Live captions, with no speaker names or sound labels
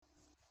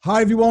Hi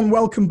everyone,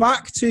 welcome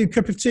back to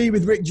Cup of Tea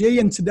with Rick G,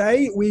 and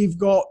today we've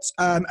got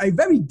a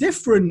very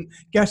different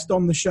guest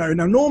on the show.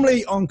 Now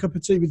normally on Cup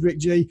of Tea with Rick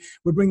G,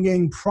 we're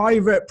bringing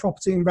private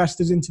property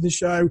investors into the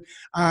show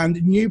and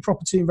new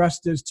property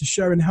investors to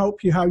show and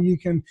help you how you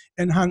can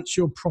enhance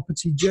your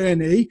property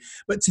journey.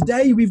 But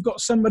today we've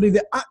got somebody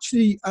that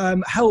actually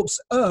helps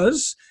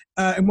us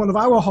in one of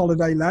our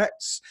holiday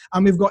lets,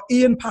 and we've got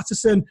Ian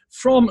Patterson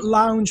from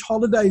Lounge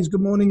Holidays.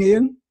 Good morning,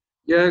 Ian.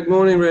 Yeah, good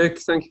morning, Rick.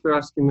 Thank you for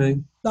asking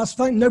me. That's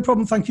fine. No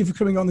problem. Thank you for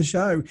coming on the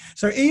show.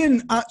 So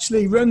Ian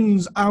actually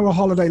runs our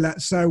holiday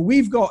let. So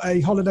we've got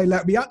a holiday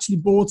let. We actually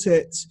bought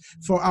it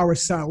for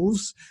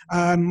ourselves,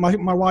 my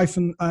wife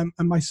and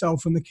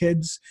myself and the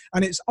kids.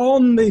 And it's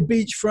on the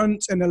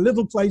beachfront in a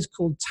little place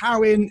called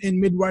Towyn in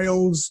mid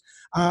Wales.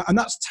 And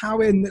that's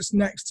Towyn that's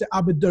next to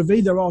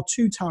Aberdyfi. There are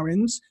two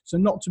Towyns, so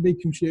not to be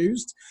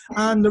confused.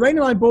 And Lorraine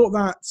and I bought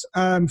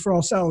that for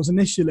ourselves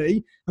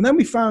initially. And then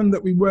we found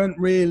that we weren't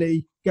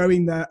really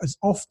going there as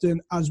often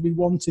as we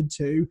wanted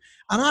to.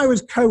 And I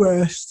was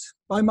coerced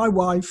by my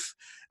wife,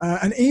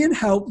 and Ian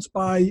helped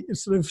by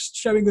sort of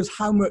showing us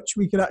how much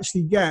we could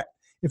actually get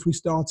if we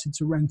started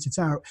to rent it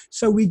out.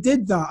 So we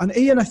did that. And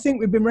Ian, I think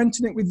we've been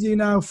renting it with you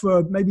now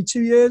for maybe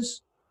 2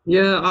 years.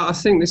 Yeah, I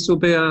think this will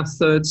be our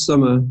third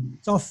summer.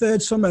 It's our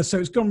third summer, so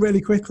it's gone really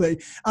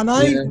quickly. And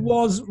I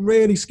was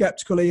really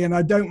skeptical, Ian,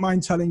 I don't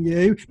mind telling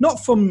you,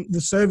 not from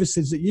the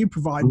services that you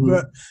provide,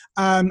 but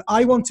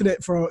I wanted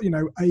it for,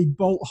 a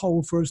bolt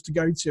hole for us to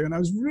go to. And I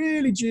was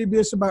really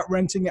dubious about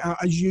renting it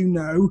out, as you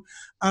know.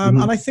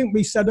 And I think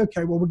we said,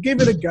 okay, well, we'll give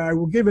it a go.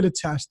 We'll give it a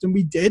test. And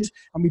we did.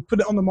 And we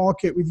put it on the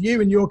market with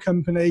you and your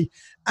company.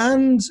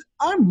 And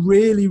I'm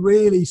really,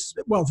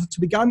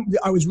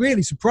 I was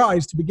really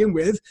surprised to begin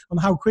with on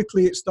how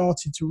quickly it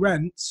started to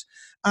rent.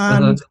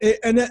 And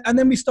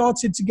then we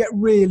started to get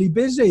really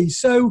busy.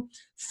 So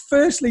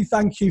firstly,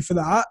 thank you for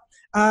that.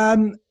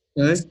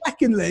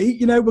 Secondly,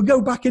 we'll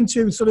go back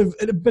into sort of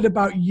a bit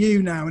about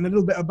you now and a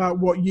little bit about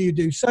what you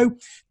do. So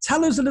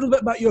tell us a little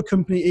bit about your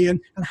company, Ian,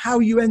 and how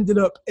you ended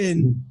up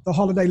in the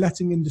holiday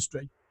letting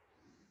industry.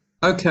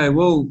 Okay,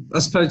 well, I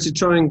suppose to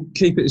try and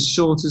keep it as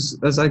short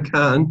as I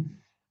can,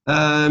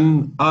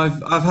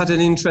 I've had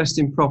an interest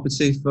in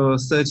property for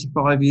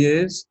 35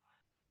 years.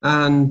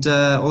 And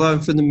although I'm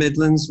from the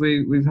Midlands,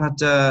 we've had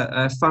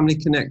family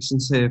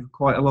connections here for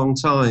quite a long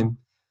time.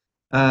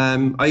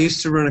 I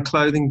used to run a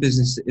clothing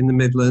business in the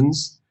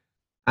Midlands,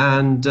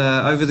 and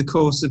over the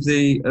course of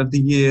the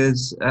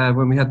years,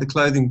 when we had the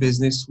clothing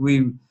business,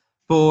 we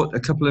bought a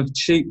couple of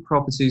cheap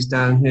properties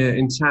down here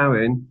in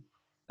Towyn,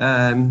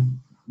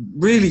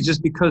 really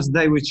just because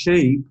they were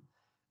cheap,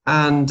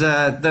 and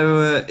they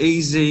were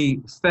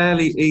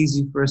fairly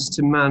easy for us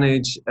to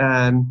manage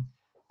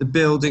the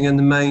building and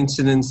the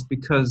maintenance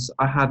because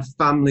I had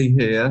family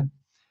here.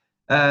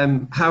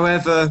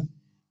 However,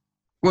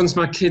 once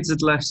my kids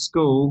had left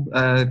school,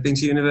 been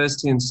to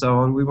university and so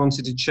on, we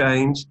wanted to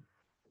change.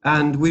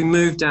 And we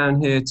moved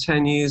down here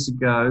 10 years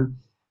ago,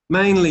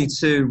 mainly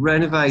to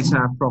renovate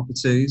our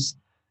properties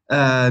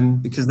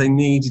because they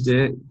needed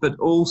it. But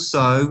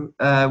also,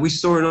 we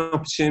saw an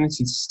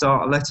opportunity to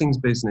start a lettings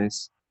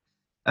business.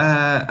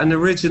 And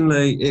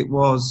originally it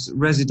was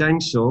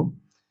residential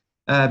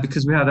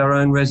because we had our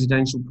own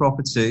residential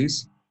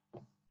properties.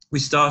 We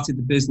started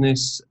the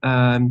business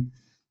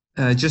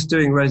just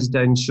doing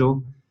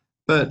residential.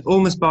 But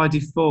almost by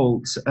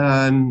default,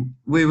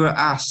 we were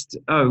asked,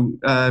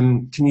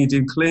 can you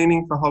do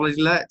cleaning for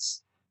holiday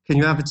lets? Can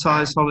you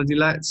advertise holiday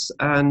lets?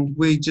 And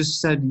we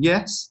just said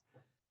yes.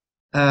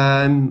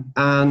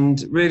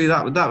 And really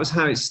that was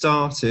how it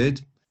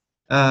started.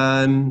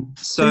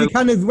 So you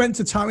kind of went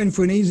to Towyn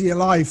for an easier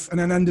life and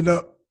then ended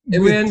up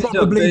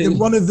probably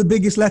one of the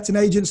biggest letting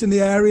agents in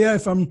the area,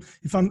 if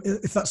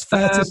that's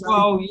fair to say.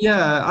 Well,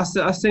 yeah,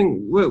 I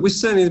think we're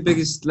certainly the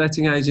biggest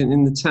letting agent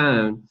in the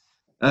town.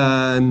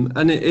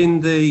 And in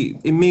the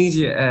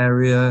immediate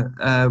area,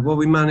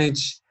 we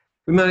manage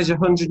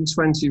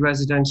 120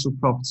 residential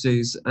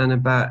properties and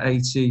about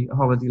 80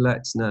 holiday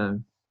lets now.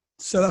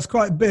 So that's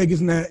quite big,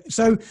 isn't it?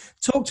 So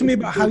talk to me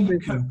about how you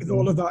cope with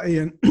all of that,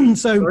 Ian.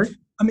 Sorry?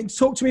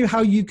 Talk to me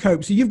how you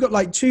cope. So you've got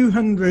like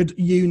 200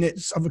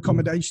 units of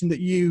accommodation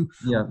that you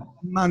are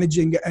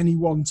managing at any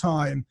one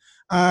time.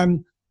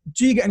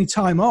 Do you get any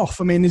time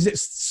off? I mean,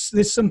 is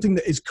this something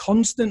that is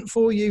constant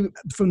for you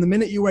from the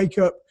minute you wake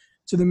up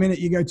to the minute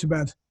you go to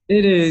bed?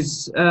 It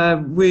is.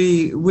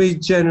 We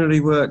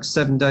generally work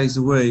 7 days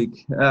a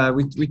week.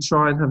 We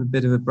try and have a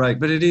bit of a break,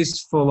 but it is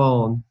full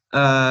on.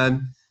 I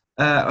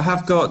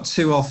have got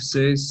 2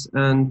 offices,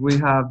 and we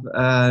have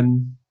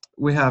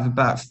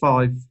about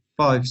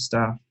five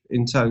staff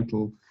in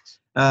total.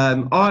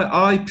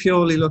 I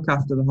purely look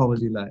after the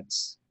holiday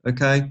lets,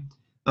 okay,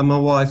 and my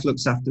wife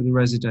looks after the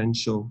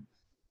residential.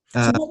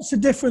 So what's the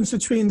difference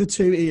between the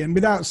two, Ian,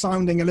 without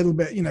sounding a little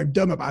bit,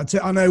 dumb about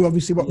it? I know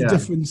obviously what the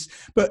difference,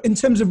 but in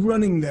terms of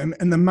running them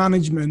and the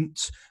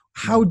management,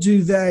 how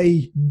do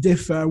they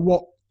differ?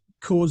 What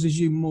causes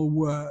you more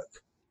work?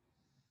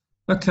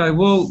 Okay,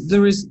 well,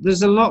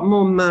 there's a lot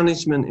more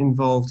management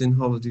involved in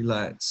holiday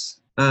lets.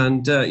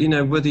 And,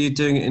 whether you're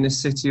doing it in a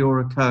city or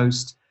a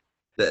coast,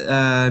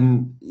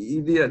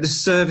 the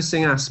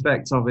servicing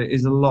aspect of it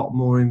is a lot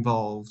more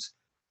involved.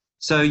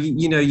 So,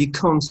 you need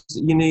cleaners,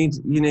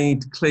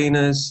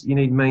 you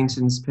need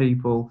maintenance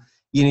people,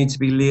 you need to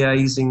be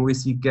liaising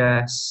with your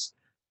guests.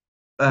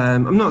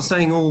 I'm not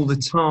saying all the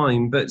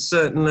time, but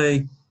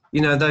certainly,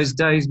 those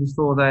days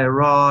before they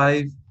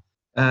arrive,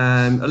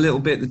 a little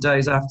bit the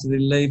days after they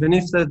leave. And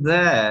if they're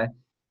there,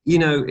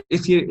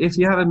 if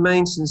you have a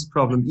maintenance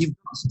problem, you've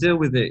got to deal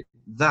with it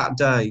that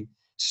day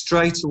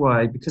straight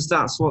away, because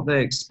that's what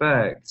they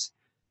expect.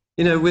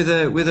 With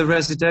a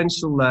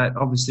residential let,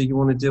 obviously you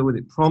want to deal with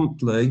it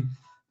promptly,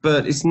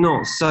 but it's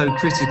not so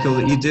critical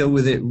that you deal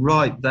with it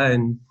right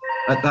then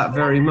at that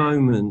very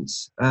moment.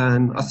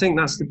 And I think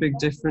that's the big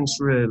difference,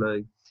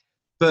 really.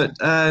 But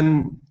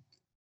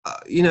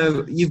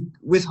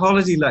with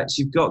holiday lets,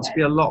 you've got to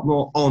be a lot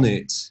more on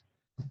it.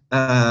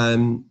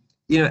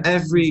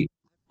 Every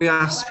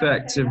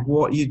aspect of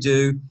what you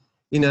do,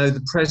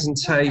 the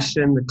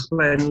presentation, the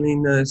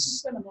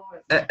cleanliness,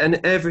 and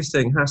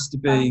everything has to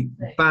be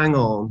bang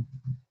on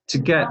to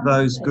get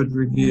those good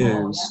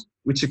reviews,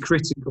 which are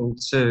critical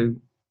too.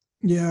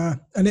 Yeah,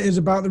 and it is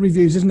about the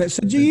reviews, isn't it?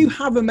 So do you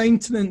have a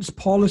maintenance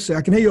policy?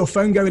 I can hear your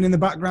phone going in the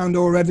background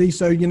already.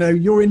 So,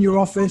 you're in your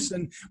office,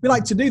 and we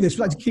like to do this.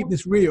 We like to keep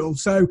this real.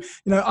 So,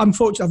 I'm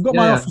fortunate. I've got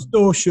my office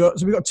door shut.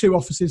 So we've got 2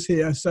 offices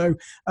here. So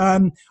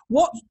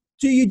what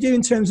do you do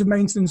in terms of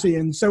maintenance,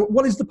 Ian? So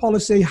what is the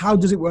policy? How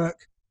does it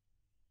work?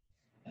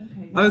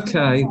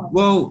 Okay,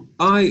 well,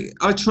 I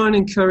try and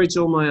encourage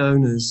all my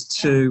owners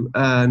to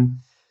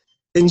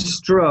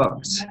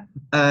instruct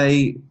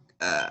a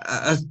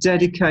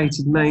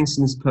dedicated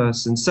maintenance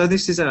person. So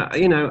this is a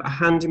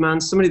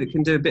handyman, somebody that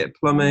can do a bit of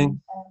plumbing,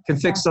 can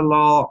fix a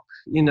lock,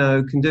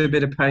 can do a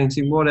bit of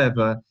painting,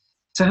 whatever.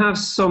 To have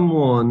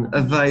someone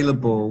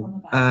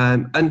available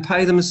and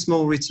pay them a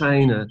small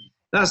retainer.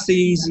 That's the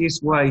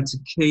easiest way to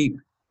keep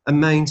a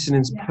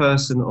maintenance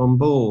person on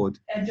board.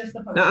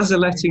 Now, as a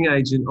letting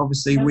agent,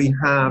 obviously we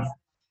have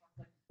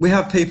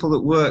people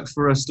that work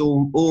for us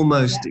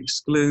almost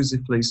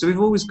exclusively. So we've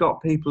always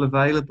got people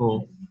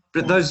available.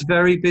 But at those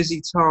very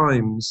busy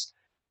times,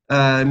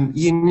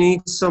 you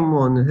need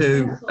someone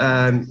who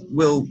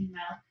will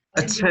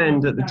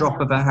attend at the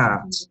drop of a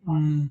hat.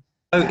 So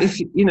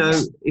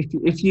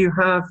if you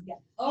have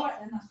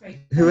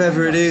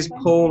whoever it is,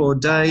 Paul or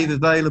Dave,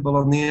 available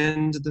on the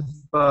end of the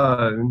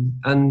phone,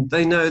 and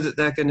they know that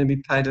they're going to be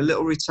paid a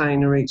little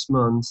retainer each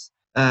month,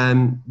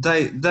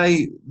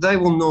 they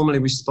will normally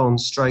respond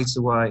straight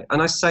away.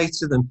 And I say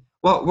to them,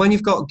 well, when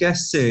you've got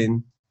guests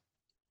in,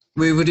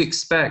 we would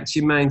expect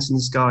your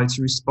maintenance guy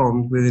to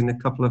respond within a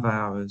couple of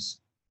hours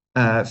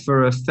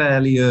for a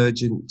fairly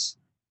urgent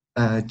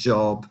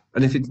job.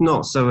 And if it's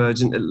not so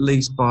urgent, at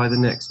least by the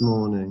next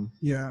morning.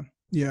 Yeah.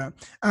 Yeah.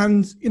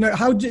 And,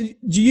 how do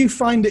you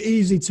find it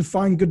easy to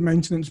find good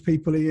maintenance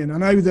people, Ian? I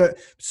know that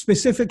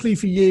specifically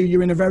for you,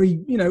 you're in a very,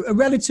 a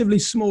relatively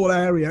small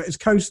area. It's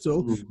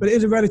coastal, but it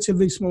is a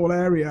relatively small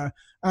area.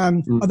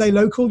 Are they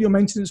local, your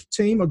maintenance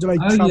team, or do they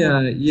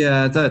travel?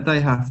 Yeah,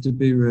 they have to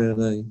be,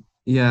 really.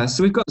 Yeah,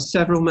 so we've got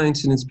several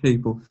maintenance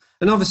people.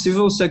 And obviously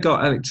we've also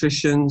got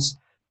electricians,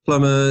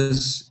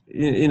 plumbers,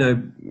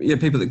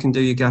 people that can do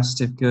your gas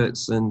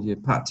certificates and your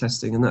PAT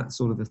testing and that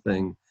sort of a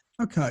thing.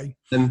 Okay.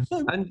 And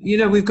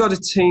we've got a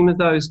team of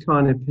those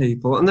kind of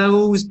people, and they'll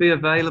always be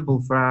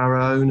available for our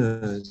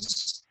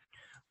owners.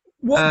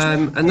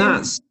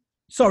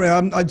 Sorry,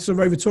 I sort of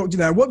over-talked you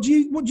there. What do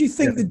you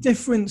think the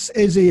difference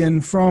is,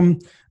 Ian, from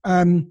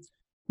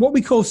what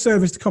we call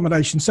serviced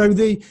accommodation? So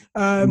the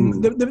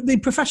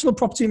professional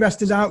property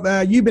investors out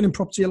there, you've been in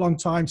property a long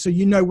time, so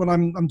you know what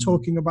I'm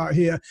talking about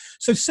here.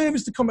 So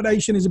serviced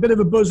accommodation is a bit of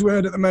a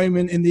buzzword at the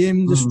moment in the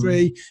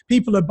industry.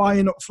 People are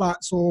buying up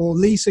flats or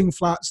leasing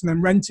flats and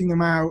then renting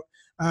them out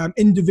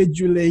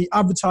individually,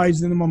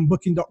 advertising them on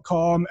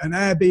booking.com and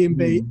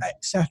Airbnb,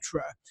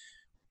 etc.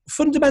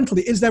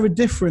 Fundamentally, is there a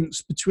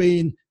difference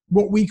between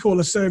what we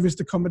call a serviced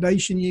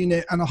accommodation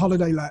unit and a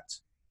holiday let?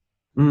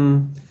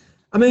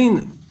 I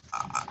mean,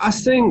 I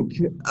think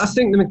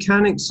the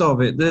mechanics of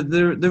it,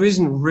 there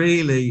isn't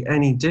really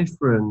any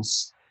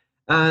difference.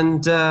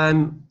 And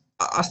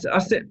I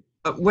think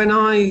when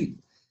I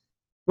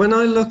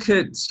look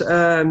at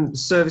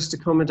serviced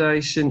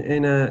accommodation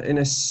in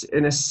a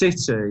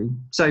city,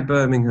 say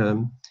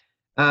Birmingham,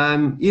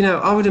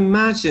 I would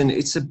imagine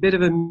it's a bit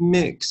of a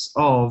mix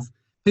of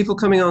people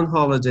coming on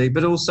holiday,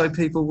 but also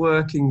people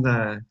working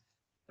there.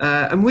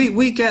 And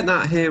we get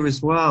that here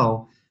as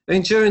well. I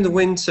mean, during the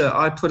winter,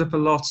 I put up a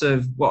lot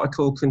of what I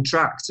call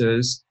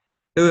contractors,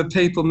 who are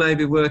people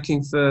maybe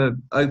working for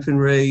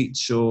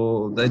Openreach,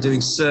 or they're doing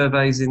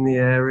surveys in the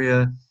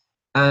area,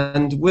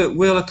 and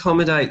we'll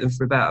accommodate them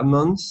for about a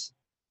month.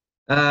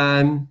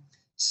 The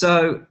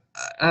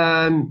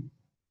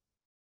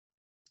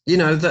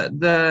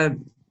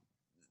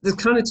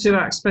kind of 2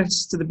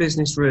 aspects to the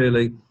business,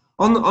 really.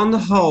 On the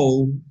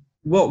whole,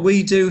 what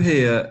we do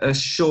here are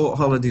short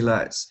holiday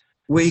lets,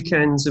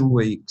 weekends and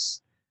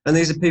weeks. And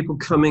these are people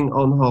coming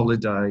on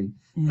holiday.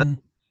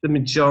 the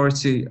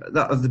majority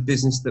of the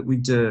business that we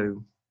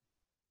do.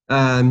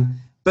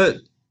 But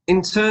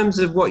in terms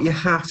of what you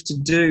have to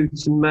do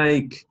to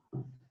make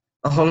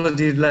a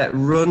holiday let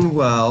run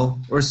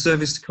well or a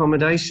serviced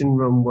accommodation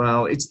run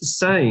well, it's the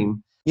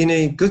same. You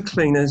need good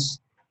cleaners,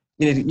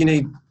 you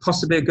need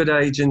possibly a good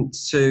agent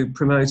to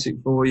promote it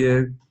for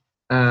you,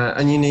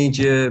 and you need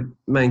your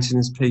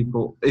maintenance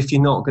people if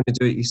you're not going to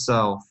do it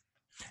yourself.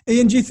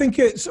 Ian, do you think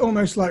it's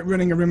almost like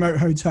running a remote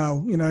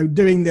hotel,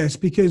 doing this?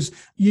 Because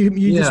you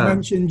just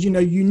mentioned,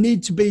 you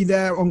need to be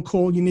there on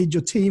call. You need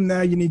your team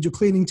there. You need your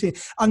cleaning team.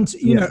 And,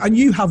 and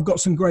you have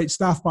got some great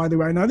staff, by the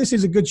way. Now, this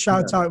is a good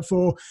shout out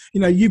for,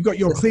 you've got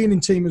your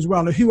cleaning team as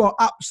well, who are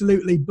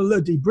absolutely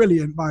bloody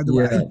brilliant, by the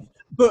way.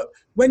 But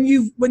when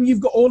you've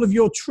got all of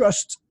your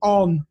trust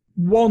on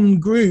one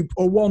group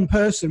or one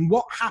person,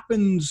 what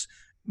happens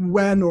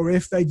when or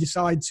if they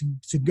decide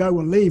to go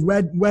and leave?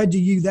 Where do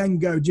you then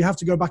go? Do you have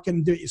to go back in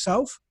and do it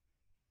yourself?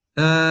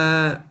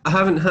 I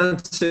haven't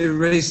had to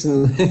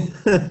recently.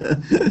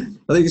 I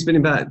think it's been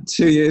about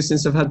 2 years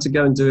since I've had to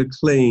go and do a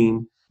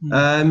clean.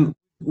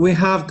 We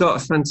have got a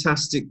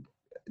fantastic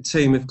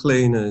team of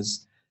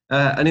cleaners,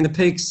 and in the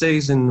peak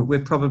season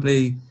we're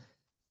probably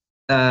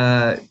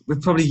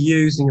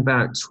using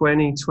about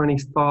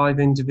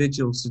 20-25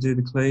 individuals to do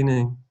the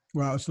cleaning.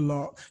 Wow, it's a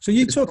lot. So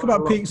you talk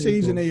about peak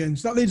season, Ian.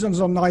 So that leads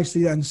us on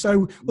nicely then.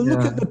 So we'll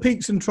look at the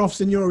peaks and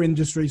troughs in your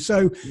industry.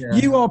 So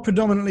you are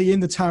predominantly in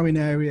the Towing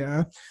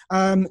area.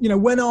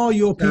 When are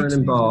your peaks? Towing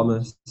and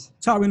Barmouth.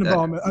 Towing and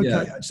Barmouth.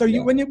 Okay. So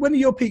when are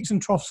your peaks and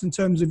troughs in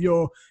terms of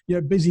your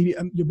busy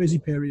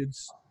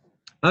periods?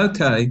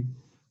 Okay.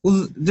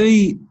 Well,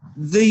 the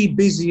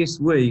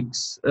busiest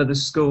weeks are the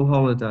school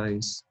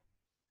holidays.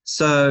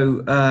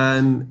 So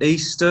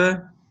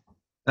Easter,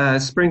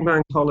 spring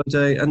bank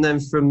holiday, and then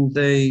from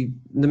the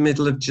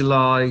middle of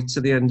July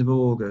to the end of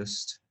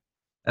August,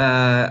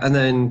 and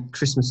then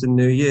Christmas and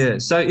New Year.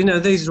 So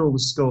these are all the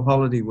school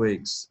holiday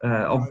weeks.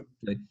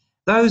 Obviously,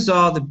 those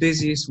are the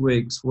busiest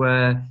weeks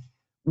where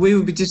we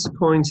would be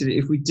disappointed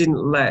if we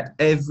didn't let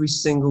every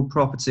single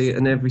property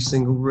and every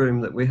single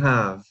room that we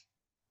have.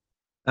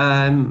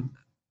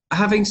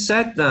 Having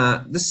said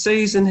that, the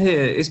season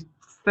here is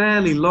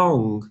fairly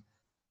long.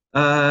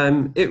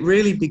 It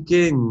really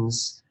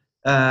begins.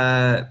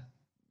 It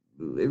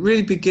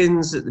really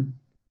begins at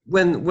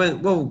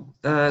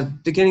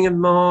beginning of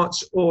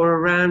March or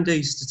around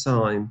Easter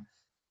time.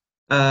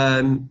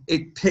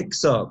 It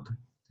picks up,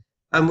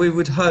 and we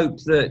would hope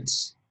that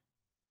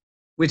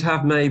we'd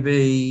have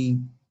maybe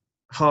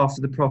half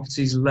of the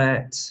properties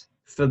let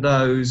for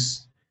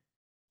those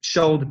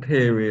shoulder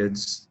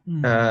periods,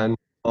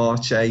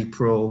 March,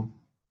 April,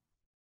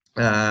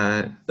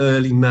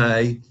 early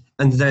May,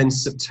 and then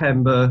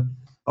September,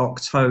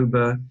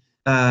 October.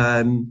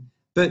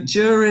 But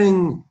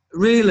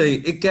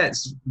it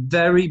gets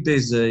very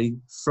busy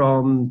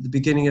from the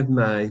beginning of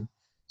May.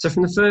 So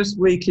from the first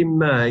week in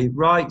May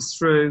right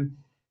through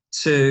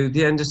to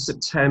the end of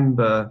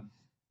September,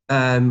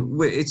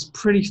 it's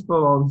pretty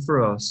full on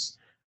for us.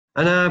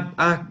 And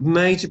our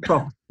major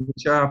properties,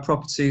 which are our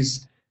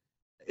properties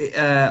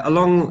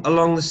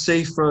along the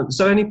seafront,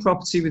 so any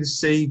property with a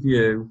sea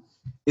view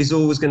is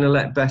always going to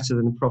let better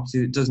than a property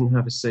that doesn't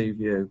have a sea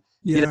view.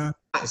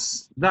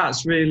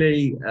 That's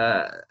really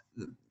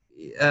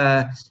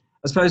I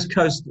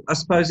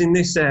suppose in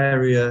this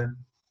area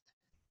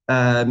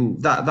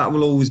that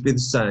will always be the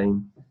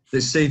same.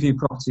 The sea view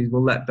properties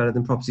will let better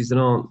than properties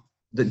that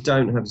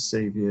don't have a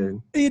sea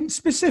view. Ian,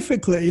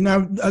 specifically,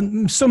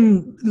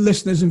 some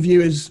listeners and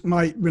viewers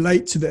might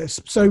relate to this.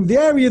 So the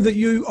area that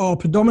you are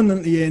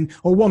predominantly in,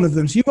 or one of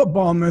them, so you've got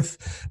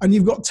Barmouth and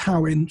you've got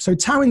Towing. So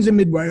Towing's in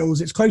Mid Wales,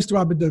 it's close to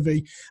Abu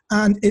Dhabi,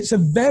 and it's a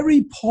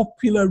very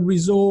popular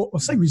resort. I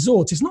say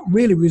resort, it's not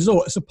really a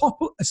resort. It's a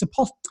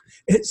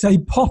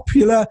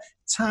popular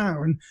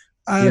town.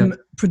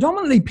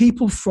 Predominantly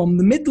people from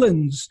the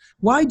Midlands.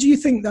 Why do you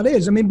think that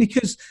is? I mean,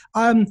 because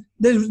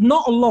there's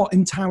not a lot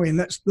in Towing.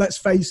 Let's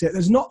face it.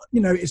 There's not.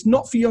 It's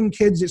not for young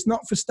kids. It's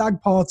not for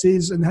stag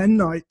parties and hen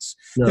nights.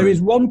 No. There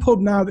is one pub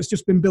now that's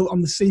just been built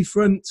on the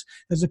seafront.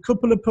 There's a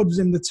couple of pubs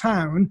in the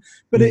town,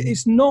 but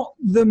it's not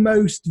the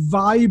most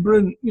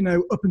vibrant,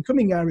 up and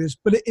coming areas.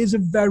 But it is a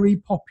very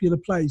popular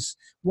place.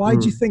 Why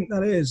do you think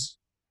that is?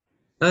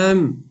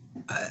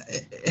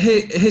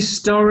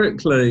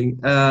 Historically.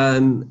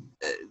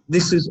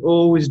 This has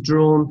always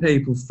drawn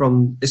people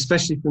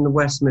especially from the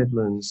West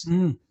Midlands,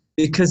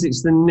 because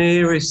it's the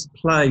nearest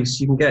place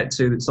you can get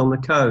to that's on the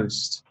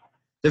coast.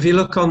 If you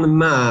look on the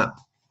map,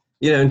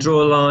 and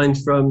draw a line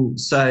from,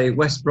 say,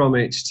 West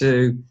Bromwich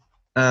to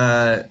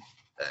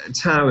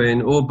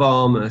Towing or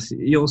Barmouth,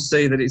 you'll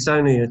see that it's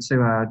only a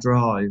 2-hour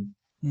drive.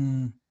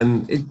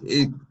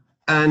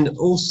 And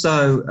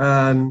also,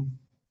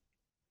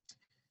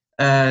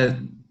 there's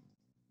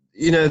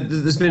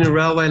been a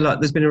railway,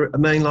 there's been a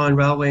mainline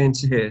railway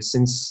into here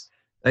since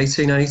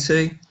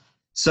 1880.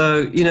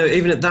 So,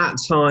 even at that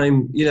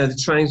time, the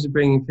trains were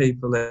bringing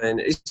people in.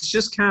 It's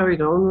just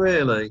carried on,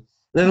 really. And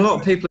then a lot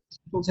of people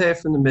here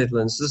from the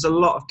Midlands. There's a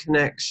lot of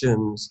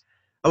connections.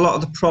 A lot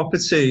of the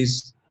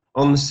properties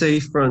on the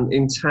seafront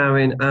in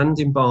Towyn and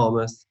in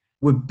Barmouth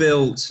were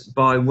built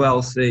by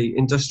wealthy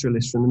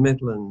industrialists from the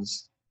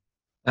Midlands.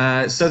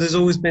 So there's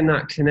always been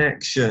that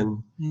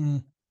connection.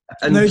 Mm.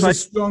 And there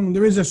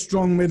is a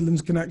strong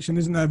Midlands connection,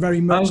 isn't there?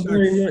 Very much so.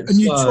 Very much and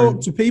you so.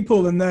 talk to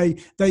people, and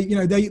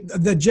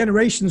the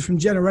generations from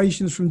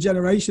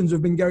generations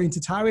have been going to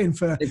Towyn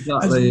for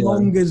as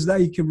long as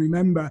they can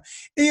remember.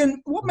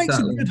 Ian, what makes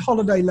a good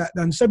holiday let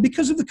then? So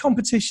because of the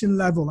competition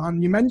level,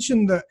 and you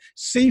mentioned that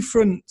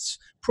seafront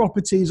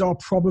properties are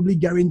probably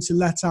going to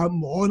let out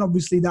more, and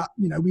obviously that,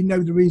 we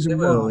know the reason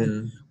why.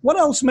 Yeah. What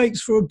else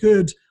makes for a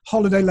good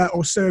holiday let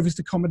or serviced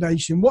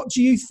accommodation? What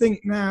do you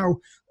think now,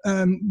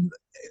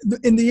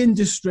 in the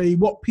industry,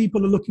 what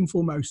people are looking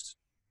for most?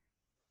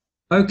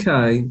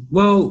 Okay,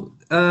 well,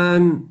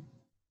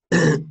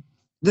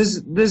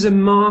 there's a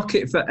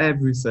market for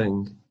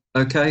everything.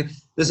 Okay,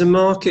 there's a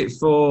market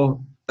for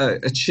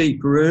a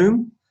cheap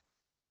room,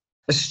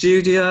 a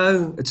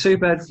studio, a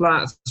 2-bed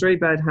flat, a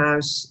 3-bed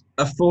house,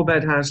 a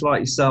 4-bed house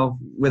like yourself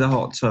with a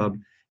hot tub.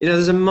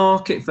 There's a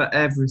market for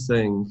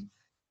everything.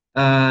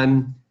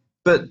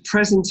 But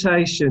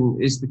presentation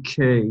is the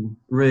key,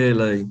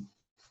 really.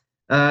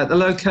 The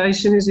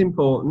location is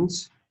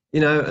important,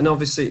 and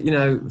obviously,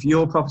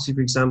 your property,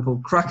 for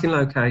example, cracking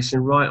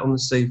location, right on the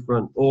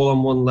seafront, all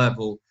on one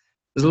level.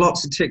 There's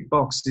lots of tick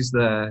boxes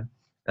there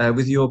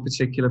with your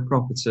particular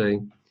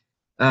property.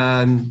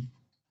 But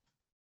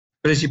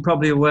as you're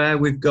probably aware,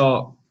 we've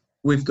got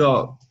 2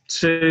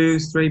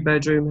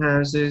 3-bedroom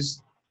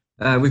houses.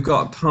 We've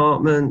got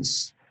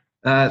apartments.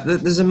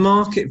 There's a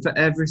market for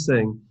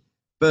everything,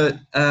 but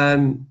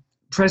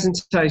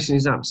presentation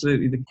is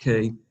absolutely the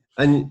key.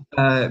 And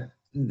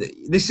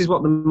this is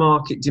what the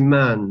market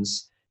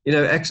demands.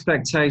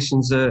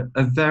 Expectations are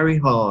very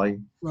high.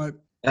 Right.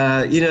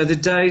 The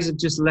days of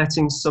just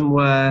letting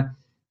somewhere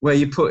where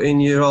you put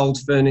in your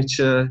old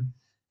furniture,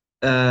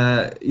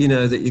 that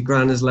your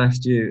gran has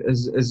left you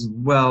as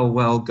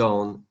well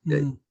gone.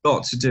 You've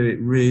got to do it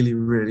really,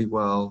 really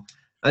well.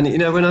 And,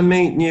 when I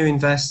meet new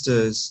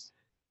investors,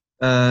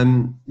 I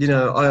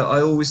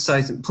always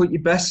say to them, put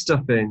your best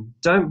stuff in.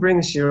 Don't bring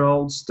us your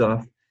old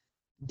stuff.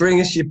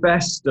 Bring us your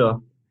best stuff.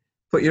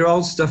 Put your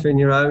old stuff in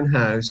your own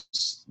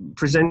house.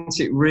 Present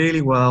it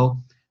really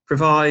well.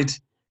 Provide,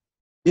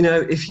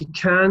 if you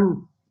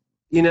can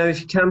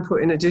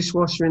put in a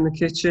dishwasher in the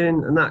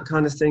kitchen and that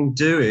kind of thing,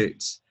 do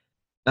it.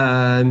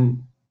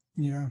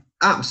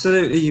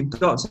 Absolutely, you've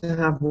got to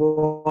have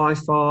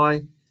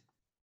Wi-Fi.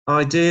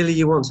 Ideally,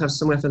 you want to have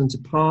somewhere for them to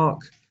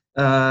park.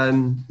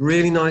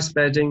 Really nice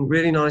bedding,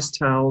 really nice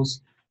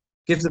towels.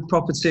 Give the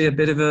property a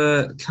bit of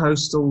a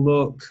coastal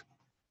look.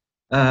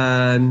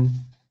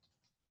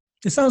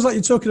 It sounds like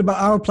you're talking about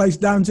our place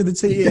down to the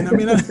T. And I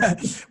mean,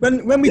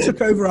 when we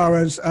took over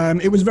ours,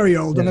 it was very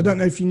old, and I don't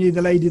know if you knew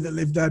the lady that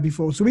lived there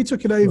before. So we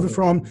took it over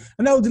from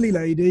an elderly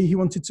lady who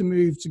wanted to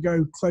move to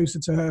go closer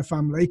to her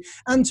family.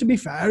 And to be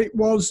fair, it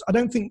was, I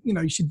don't think,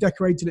 she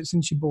decorated it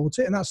since she bought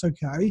it, and that's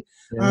okay.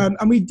 Yeah.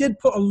 And we did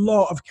put a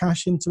lot of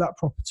cash into that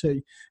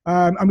property,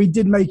 and we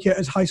did make it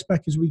as high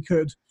spec as we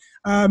could.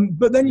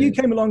 But then you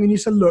came along and you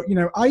said, look,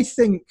 I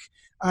think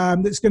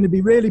that's going to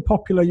be really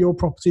popular, your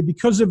property,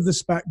 because of the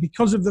spec,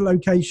 because of the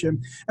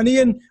location. And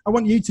Ian, I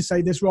want you to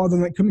say this rather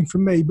than it coming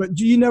from me, but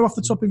do you know off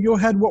the top of your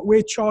head what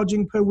we're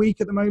charging per week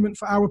at the moment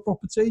for our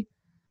property?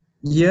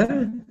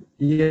 Yeah.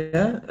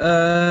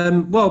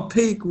 Well,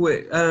 peak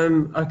week,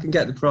 I can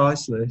get the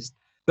price list,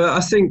 but I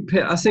think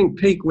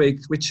peak week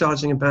we're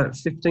charging about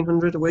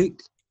 1,500 a week.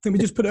 I think we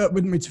just put it up,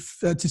 wouldn't we, to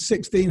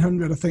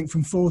 1,600, I think,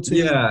 from 14.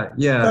 Yeah.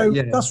 So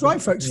that's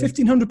right, folks,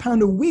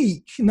 £1,500 a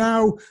week.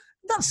 Now,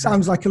 that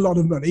sounds like a lot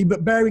of money,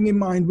 but bearing in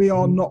mind we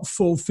are not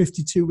full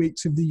 52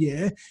 weeks of the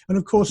year. And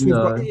of course, we've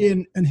got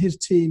Ian and his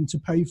team to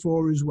pay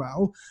for as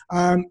well,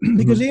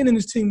 because Ian and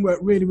his team work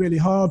really, really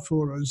hard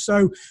for us.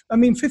 So, I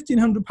mean,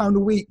 £1,500 a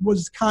week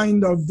was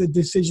kind of the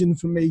decision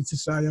for me to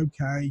say,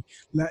 okay,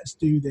 let's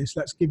do this,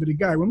 let's give it a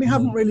go. And we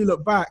haven't really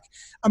looked back.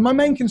 And my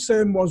main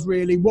concern was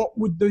really, what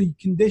would the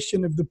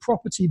condition of the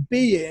property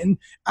be in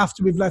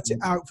after we've let it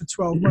out for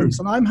 12 months?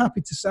 And I'm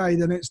happy to say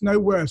that it's no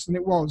worse than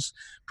it was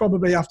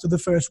probably after the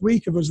first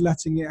week of us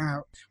letting it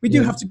out. We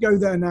do have to go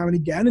there now and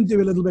again and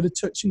do a little bit of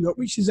touching up,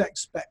 which is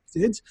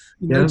expected,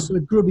 sort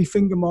of grubby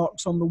finger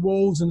marks on the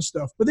walls and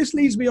stuff. But this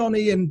leads me on,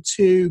 Ian,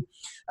 to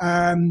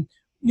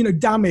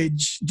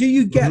damage. Do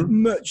you get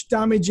much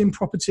damage in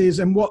properties,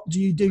 and what do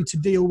you do to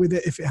deal with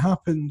it if it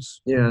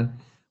happens? Well,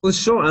 the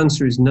short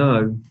answer is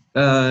no.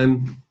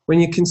 When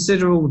you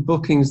consider all the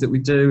bookings that we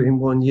do in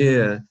 1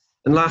 year,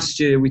 and last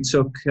year we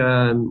took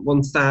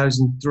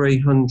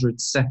 1,300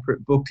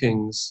 separate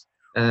bookings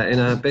in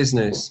our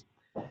business.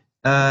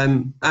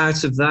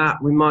 Out of that,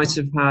 we might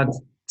have had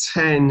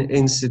 10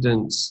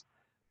 incidents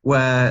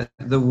where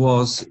there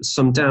was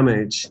some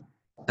damage.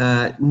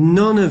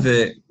 None of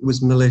it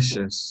was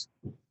malicious.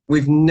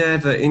 We've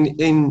never,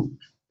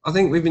 I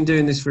think we've been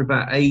doing this for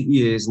about 8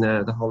 years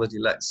now, the holiday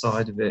let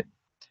side of it.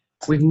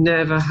 We've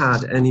never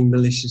had any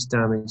malicious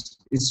damage.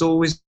 It's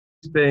always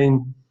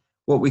been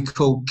what we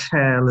call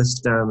careless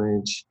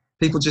damage.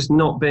 People just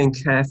not being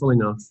careful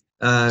enough.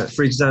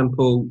 For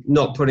example,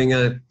 not putting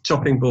a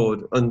chopping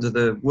board under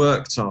the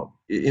worktop,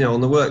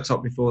 on the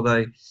worktop before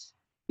they,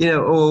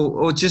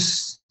 or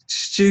just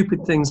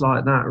stupid things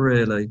like that,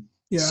 really.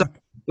 Yeah. So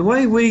the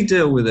way we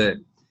deal with it,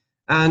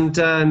 and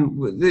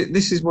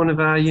this is one of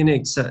our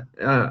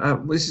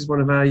this is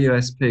one of our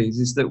USPs,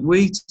 is that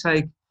we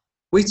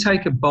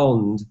take a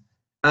bond,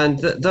 and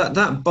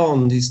that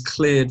bond is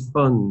cleared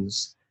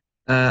funds.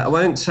 I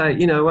won't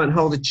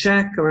hold a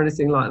check or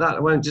anything like that. I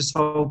won't just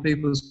hold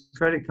people's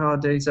credit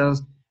card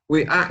details.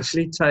 We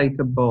actually take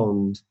a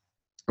bond,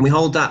 and we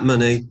hold that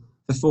money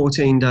for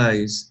 14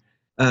 days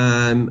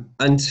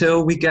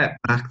until we get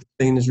back the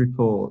cleaner's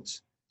report.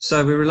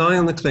 So we rely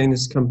on the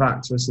cleaners to come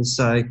back to us and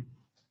say,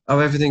 oh,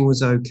 everything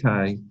was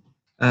okay.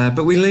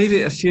 But we leave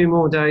it a few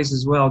more days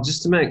as well,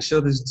 just to make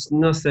sure there's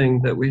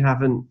nothing that we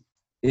haven't,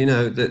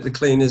 that the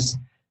cleaners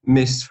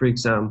missed, for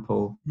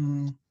example.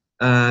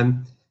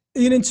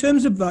 Ian, in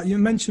terms of that, you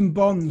mentioned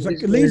bonds.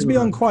 It leads me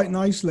on quite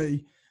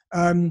nicely.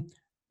 The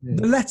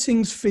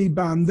lettings fee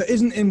ban that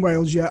isn't in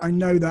Wales yet, I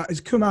know that, it's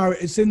come out.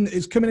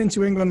 It's coming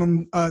into England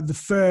on the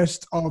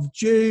 1st of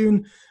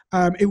June.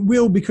 It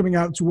will be coming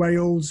out to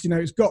Wales.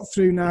 It's got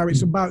through now.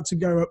 It's about to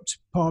go up to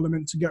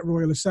Parliament to get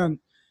royal assent.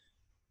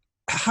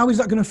 How is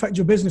that going to affect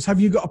your business? Have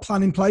you got a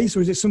plan in place,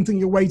 or is it something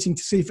you're waiting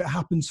to see if it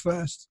happens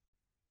first?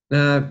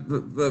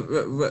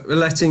 The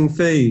letting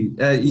fee.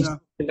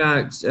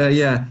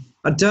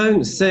 I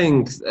don't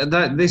think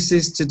that this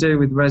is to do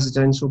with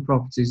residential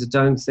properties. I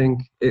don't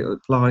think it will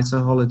apply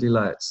to holiday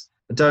lets.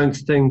 I don't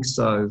think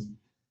so.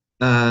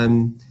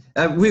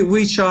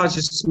 We charge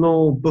a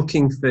small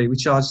booking fee. We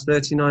charge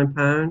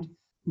 £39.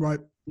 Right.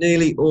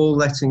 Nearly all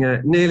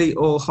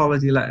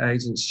holiday let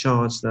agents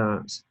charge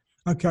that.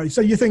 Okay, so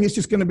you think it's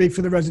just going to be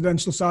for the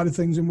residential side of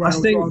things in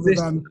Wales?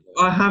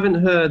 I haven't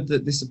heard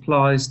that this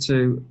applies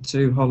to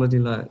holiday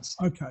lets.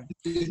 Okay.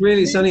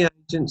 It's only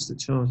agents that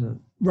charge it.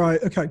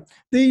 Right, okay.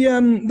 The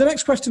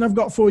next question I've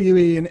got for you,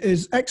 Ian,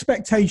 is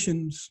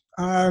expectations.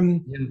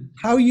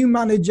 How you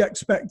manage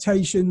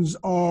expectations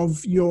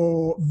of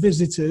your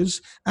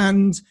visitors,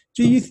 and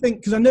do you think,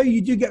 because I know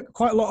you do get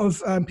quite a lot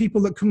of people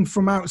that come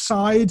from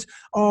outside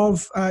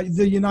of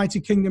the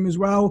United Kingdom as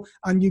well,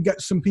 and you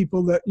get some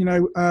people that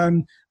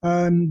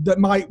that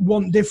might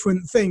want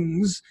different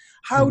things.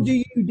 How do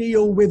you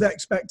deal with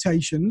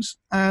expectations,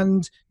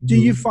 and do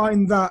you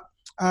find that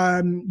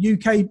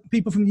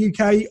people from the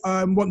UK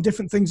want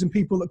different things than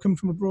people that come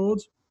from abroad?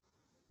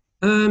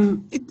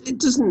 It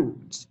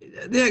doesn't.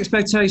 The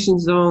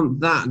expectations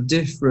aren't that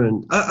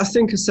different. I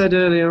think I said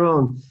earlier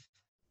on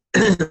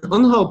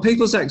the whole,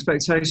 people's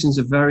expectations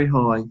are very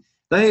high.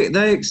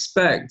 They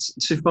expect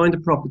to find a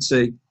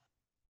property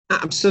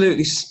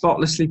absolutely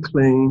spotlessly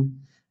clean,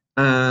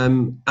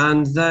 and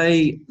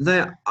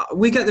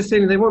we get the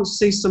feeling they want to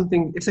see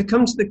something. If they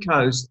come to the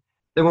coast,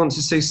 they want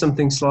to see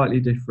something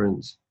slightly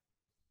different.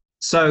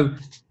 So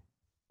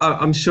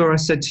I'm sure I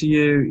said to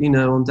you,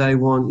 on day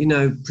one,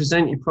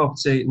 present your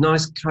property,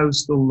 nice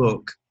coastal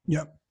look.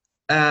 Yep.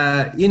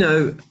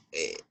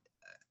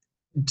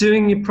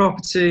 Presenting your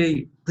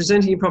property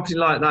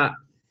like that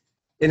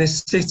in a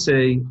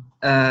city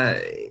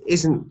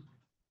isn't,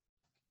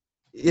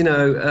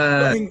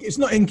 it's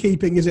not in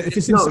keeping, is it? If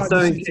it's inside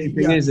the city, in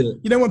keeping, is it?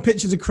 You don't want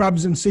pictures of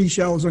crabs and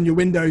seashells on your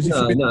windows.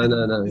 No.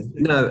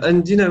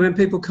 And when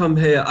people come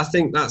here, I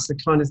think that's the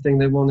kind of thing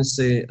they want to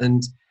see,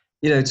 and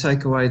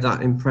take away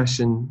that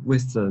impression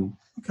with them.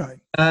 Okay.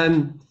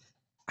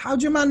 How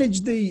do you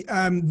manage the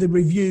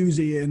reviews,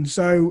 Ian?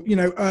 So,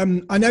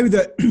 I know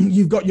that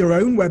you've got your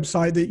own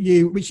website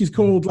which is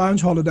called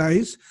Lounge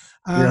Holidays,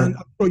 and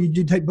I'm sure you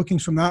do take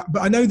bookings from that.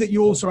 But I know that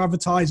you also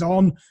advertise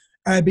on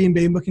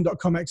Airbnb and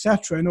Booking.com,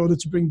 etc., in order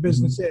to bring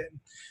business in.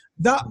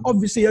 That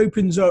obviously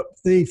opens up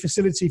the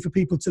facility for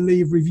people to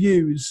leave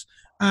reviews.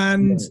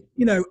 And,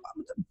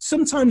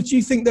 sometimes do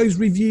you think those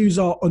reviews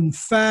are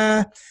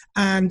unfair?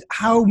 And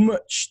how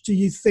much do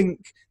you think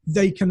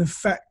they can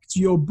affect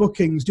your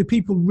bookings? Do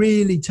people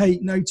really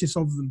take notice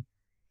of them?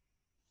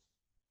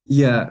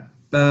 Yeah.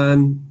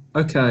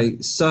 Okay.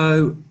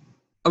 So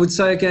I would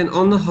say, again,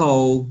 on the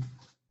whole,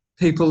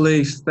 people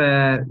leave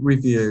fair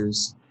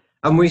reviews.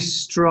 And we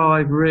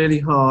strive really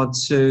hard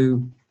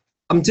to...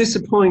 I'm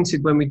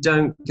disappointed when we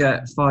don't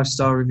get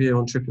 5-star review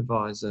on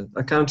TripAdvisor.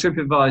 Okay, on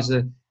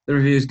TripAdvisor, the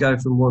reviews go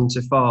from 1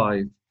 to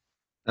 5.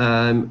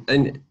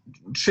 And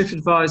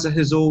TripAdvisor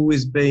has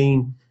always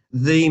been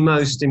the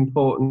most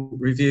important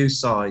review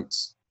site.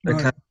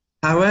 Okay. Right.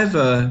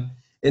 However,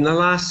 in the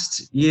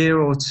last year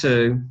or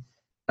two,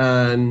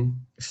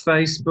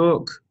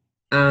 Facebook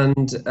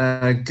and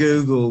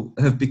Google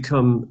have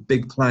become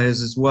big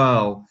players as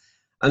well.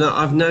 And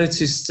I've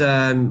noticed,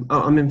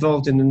 I'm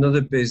involved in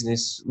another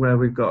business where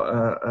we've got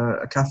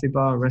a cafe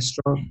bar, a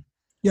restaurant.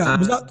 Yeah,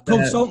 was that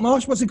called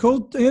Saltmarsh? What's it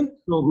called, Ian?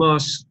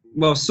 Saltmarsh.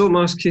 Well,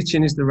 Saltmarsh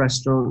Kitchen is the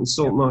restaurant, and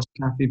Saltmarsh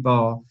Cafe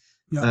Bar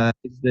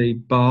is the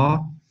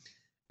bar.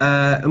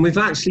 And we've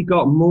actually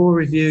got more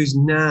reviews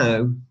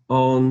now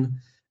on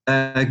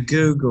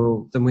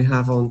Google than we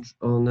have on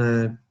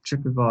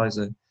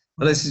TripAdvisor.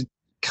 And this is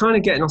kind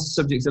of getting off the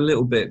subject a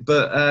little bit,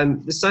 but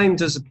the same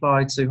does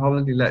apply to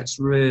holiday lets,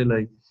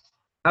 really.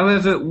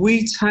 However,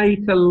 we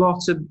take a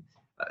lot of,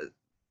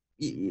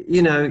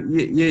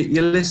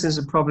 your listeners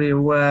are probably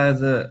aware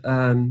that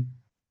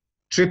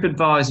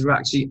TripAdvisor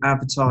actually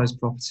advertise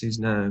properties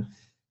now.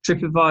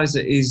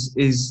 TripAdvisor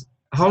is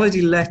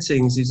holiday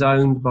lettings is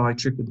owned by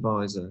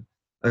TripAdvisor.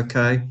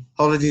 Okay,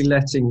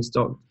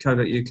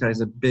 holidaylettings.co.uk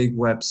is a big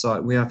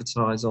website. We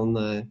advertise on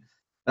there.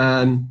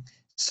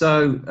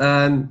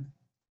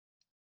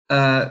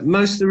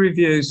 Most of the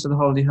reviews for the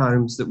holiday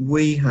homes that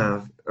we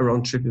have are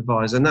on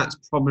TripAdvisor, and that's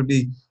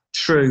probably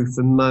true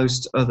for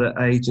most other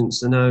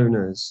agents and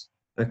owners.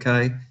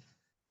 Okay.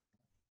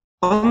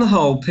 On the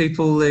whole,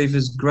 people leave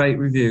us great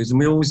reviews, and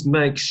we always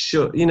make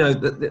sure,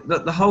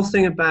 the whole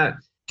thing about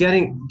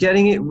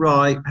getting it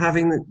right,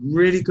 having the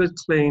really good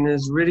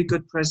cleaners, really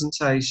good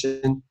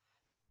presentation,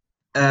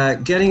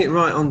 getting it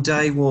right on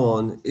day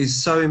one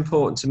is so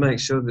important to make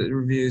sure that the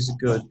reviews are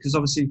good, because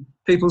obviously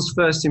people's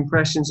first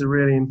impressions are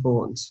really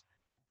important.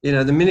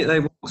 The minute they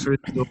walk through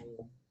the door,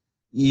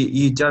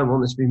 you don't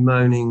want them to be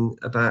moaning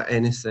about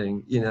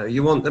anything.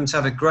 You want them to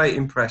have a great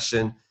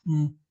impression.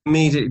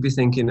 Immediately be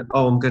thinking,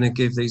 oh, I'm going to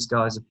give these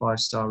guys a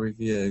 5-star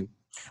review.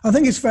 I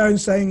think it's fair in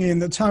saying, Ian,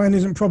 that Taryn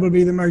isn't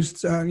probably the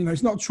most,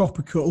 it's not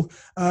tropical.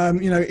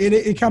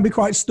 It can be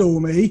quite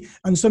stormy,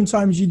 and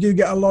sometimes you do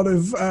get a lot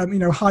of,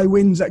 high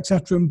winds,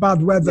 etc., and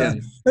bad weather.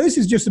 Yeah. Now, this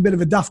is just a bit of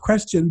a daft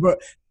question,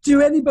 but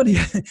does anybody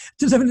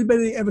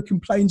ever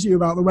complain to you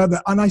about the weather?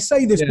 And I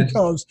say this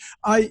because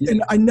I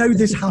know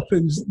this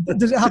happens.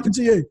 Does it happen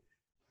to you?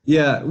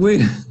 Yeah,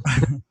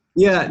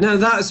 yeah, no,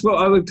 that's what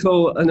I would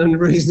call an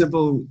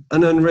unreasonable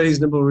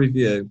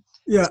review.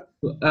 Yeah.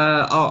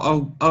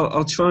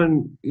 I'll try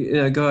and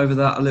go over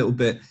that a little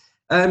bit.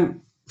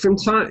 From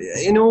time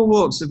in all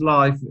walks of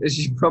life, as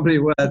you're probably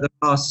aware, there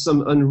are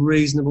some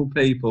unreasonable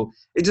people.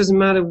 It doesn't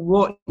matter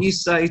what you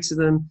say to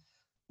them,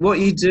 what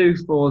you do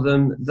for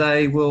them,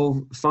 they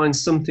will find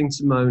something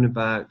to moan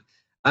about.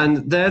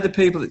 And they're the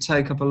people that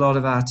take up a lot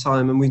of our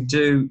time, and we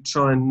do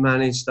try and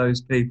manage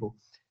those people.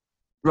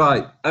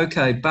 Right,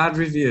 okay, bad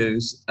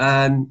reviews.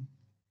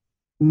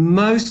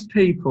 Most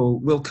people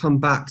will come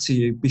back to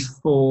you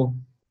before,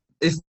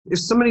 if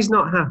somebody's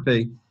not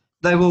happy,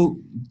 they'll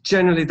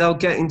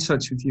get in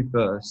touch with you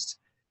first.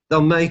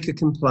 They'll make a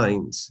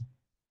complaint.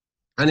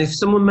 And if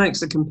someone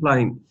makes a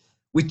complaint,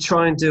 we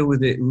try and deal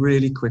with it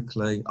really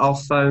quickly. I'll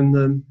phone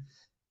them.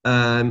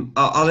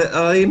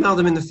 I'll email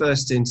them in the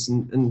first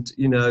instance and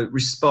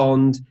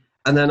respond,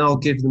 and then I'll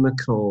give them a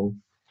call.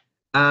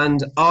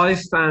 And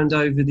I've found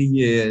over the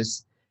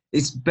years,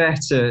 it's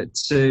better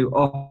to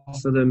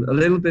offer them a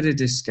little bit of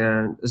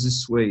discount as a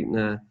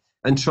sweetener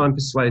and try and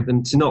persuade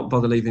them to not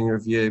bother leaving a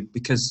review,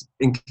 because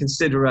in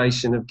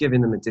consideration of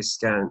giving them a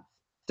discount,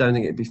 don't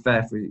think it'd be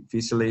fair for you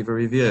to leave a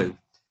review.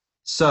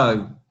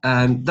 So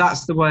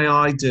that's the way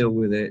I deal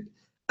with it,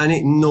 and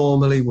it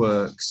normally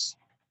works.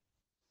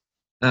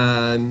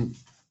 But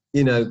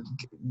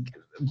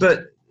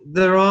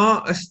there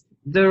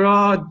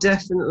are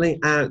definitely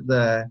out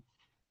there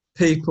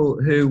people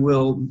who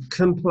will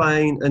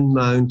complain and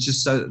moan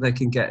just so that they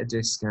can get a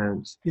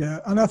discount. Yeah,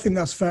 and I think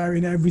that's fair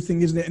in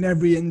everything, isn't it? In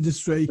every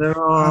industry.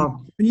 There are.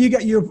 And you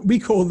get we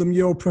call them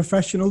your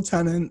professional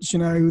tenants,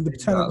 the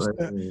tenants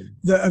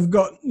that have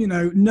got,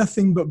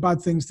 nothing but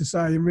bad things to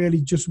say and really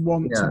just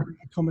want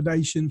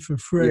accommodation for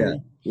free.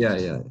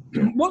 Yeah.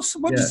 What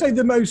do you say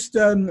the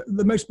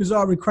most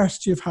bizarre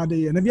requests you've had,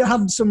 Ian? Have you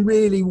had some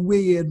really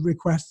weird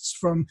requests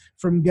from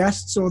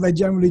guests, or are they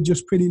generally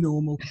just pretty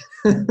normal?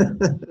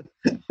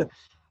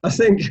 I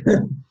think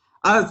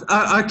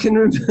I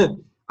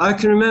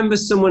can remember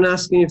someone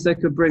asking if they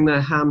could bring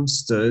their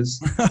hamsters.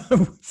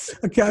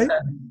 Okay.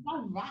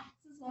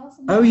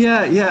 Oh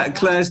yeah.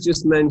 Claire's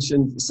just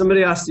mentioned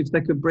somebody asked if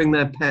they could bring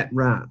their pet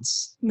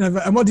rats. Never.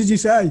 And what did you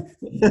say?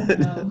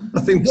 No.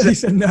 I think they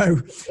said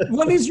no.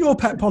 What is your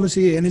pet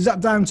policy, Ian? Is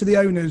that down to the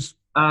owners?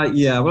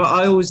 Yeah. Well,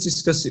 I always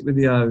discuss it with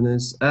the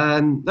owners.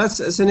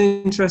 That's an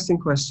interesting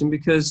question,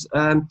 because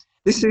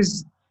this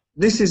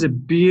is a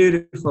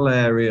beautiful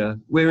area.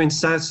 We're in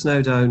South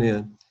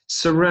Snowdonia,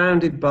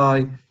 surrounded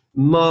by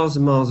miles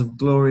and miles of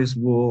glorious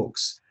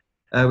walks,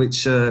 there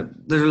are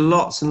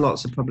lots and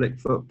lots of public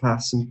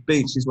footpaths and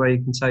beaches where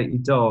you can take your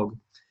dog.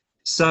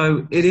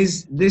 So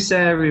this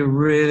area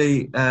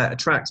really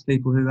attracts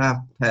people who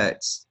have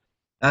pets.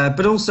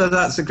 But also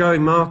that's a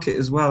growing market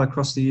as well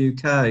across the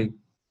UK.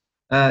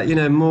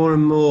 More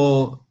and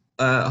more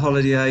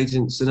holiday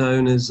agents and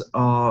owners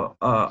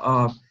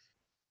are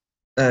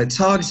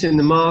targeting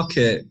the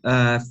market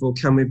for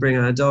can we bring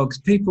our dogs.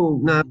 People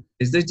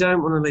nowadays, they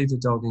don't want to leave the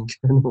dog in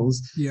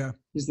kennels. Yeah,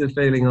 is the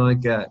feeling I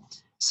get.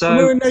 So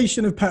we're a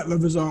nation of pet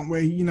lovers, aren't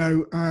we? yeah,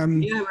 we're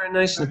a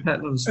nation of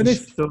pet lovers. And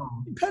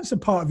pets are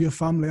part of your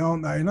family,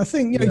 aren't they? And I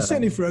think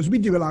certainly for us, we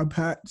do allow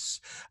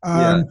pets.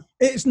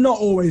 It's not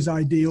always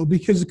ideal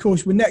because, of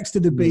course, we're next to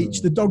the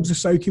beach. The dogs are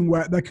soaking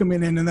wet. They're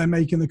coming in and they're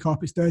making the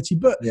carpets dirty.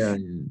 But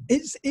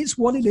it's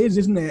what it is,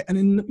 isn't it?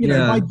 And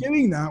by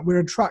doing that, we're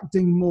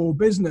attracting more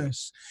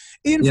business.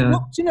 Ian,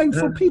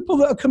 for people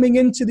that are coming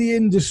into the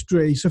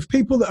industry, so for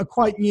people that are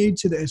quite new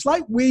to this,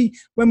 like when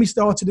we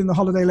started in the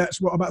holiday lets,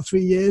 about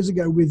 3 years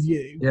ago with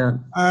you,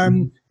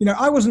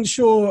 I wasn't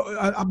sure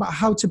about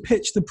how to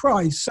pitch the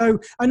price. So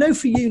I know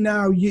for you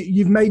now,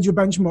 you've made your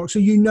benchmark, so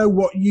you know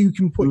what you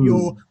can put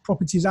your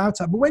properties out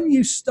at. But when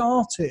you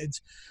started,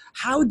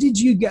 how did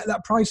you get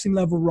that pricing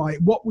level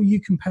right? What were you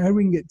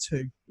comparing it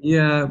to?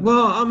 Yeah,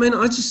 well, I mean,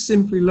 I just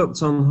simply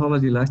looked on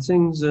holiday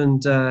lettings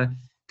and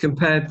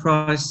compared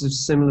prices of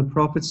similar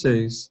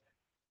properties.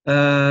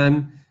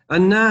 And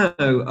now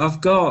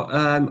I've got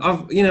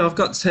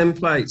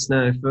templates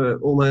now for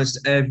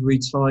almost every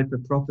type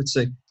of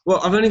property.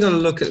 Well, I've only got to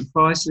look at the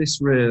price list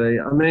really.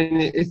 I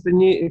mean, if a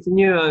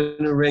new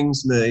owner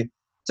rings me,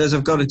 says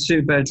I've got a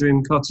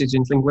 2-bedroom cottage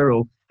in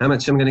Flingwirrell, how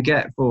much I'm going to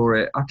get for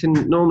it, I can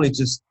normally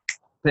just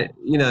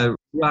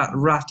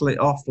rattle it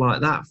off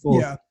like that for.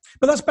 Yeah,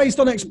 but that's based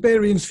on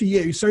experience for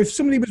you. So if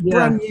somebody was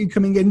brand new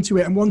coming into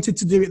it and wanted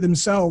to do it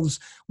themselves,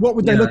 what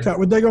would they look at?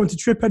 Would they go into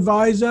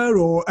TripAdvisor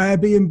or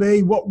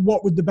Airbnb?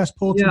 What would the best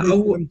portal be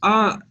for them?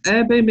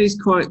 Airbnb is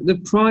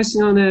the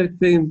pricing on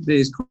Airbnb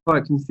is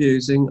quite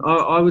confusing.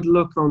 I would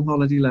look on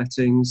holiday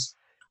lettings.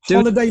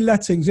 Holiday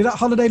lettings, is that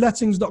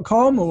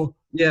holidaylettings.com or?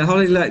 Yeah,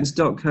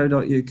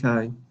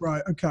 holidaylettings.co.uk.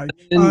 Right, okay.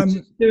 And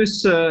just do a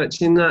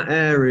search in that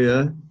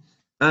area.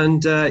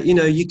 And,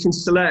 you can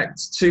select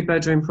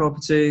 2-bedroom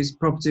properties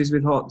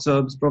with hot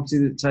tubs,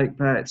 properties that take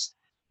pets,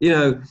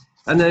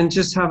 and then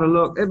just have a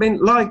look. I mean,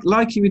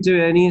 like you would do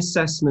any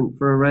assessment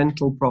for a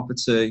rental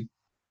property,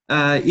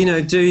 do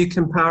your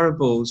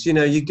comparables. You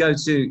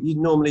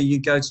normally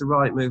go to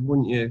Rightmove,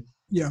 wouldn't you?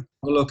 Yeah.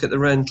 Have a look at the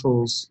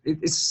rentals.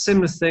 It's a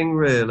similar thing,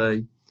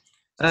 really.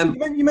 So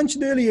you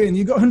mentioned earlier, Ian,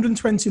 you've got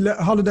 120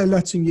 holiday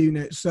letting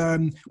units.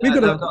 I've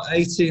got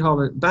 80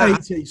 holiday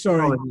lets,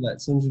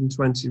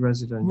 120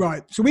 residential.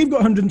 Right. So we've got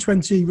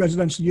 120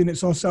 residential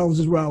units ourselves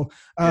as well.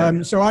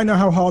 So I know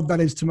how hard that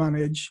is to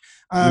manage.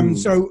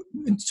 So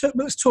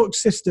let's talk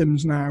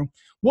systems now.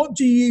 What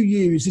do you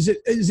use? Do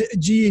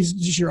you use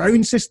just your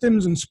own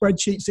systems and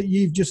spreadsheets that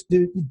you've just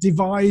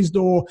devised,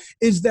 or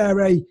is there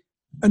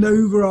an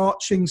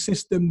overarching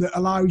system that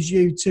allows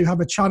you to have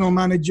a channel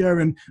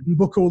manager and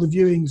book all the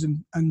viewings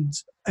and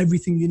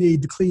everything you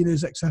need, the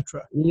cleaners,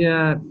 etc.?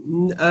 Yeah,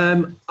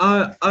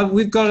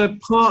 we've got a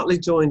partly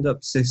joined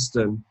up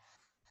system.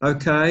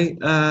 Okay,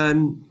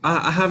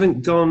 I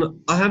haven't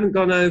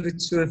gone over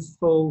to a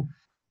full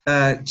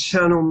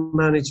channel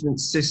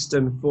management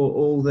system for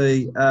all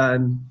the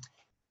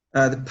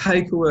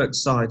paperwork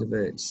side of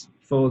it,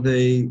 for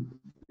the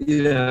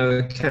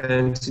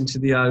accounting to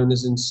the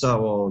owners and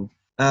so on.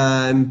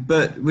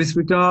 But with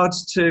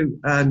regards to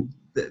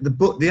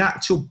the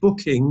actual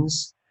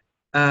bookings,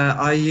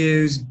 I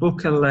use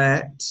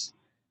Book-a-Let,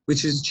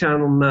 which is a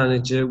channel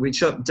manager,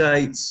 which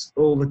updates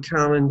all the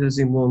calendars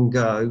in one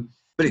go,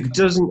 but it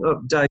doesn't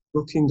update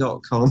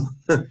Booking.com,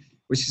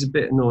 which is a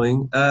bit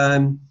annoying.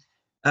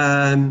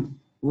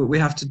 We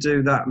have to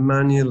do that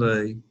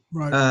manually,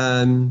 right?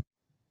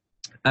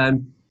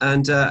 And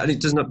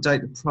it doesn't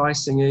update the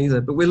pricing either.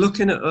 But we're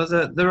looking at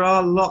there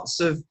are lots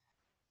of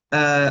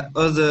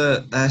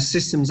other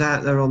systems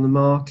out there on the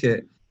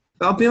market.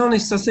 But I'll be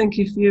honest, I think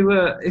if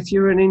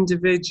you're an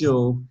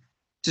individual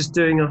just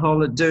doing a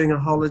holiday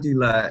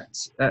let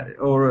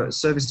or a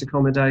serviced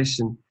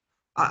accommodation,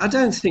 I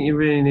don't think you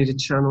really need a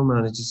channel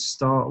manager to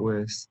start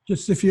with.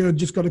 Just if you've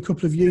just got a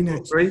couple of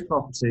units. 3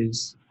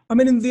 properties. I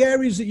mean, in the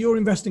areas that you're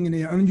investing in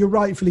here, and you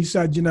rightfully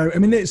said,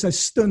 it's a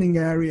stunning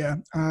area.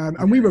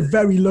 And we were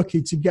very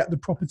lucky to get the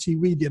property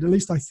we did. At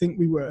least I think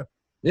we were.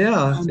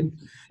 Yeah, I think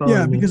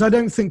because I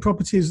don't think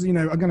properties, are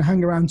going to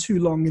hang around too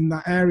long in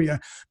that area.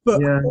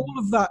 But all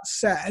of that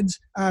said,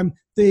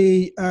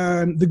 the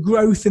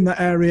growth in that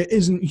area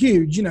isn't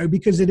huge,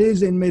 because it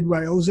is in Mid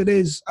Wales. It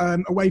is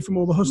away from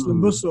all the hustle and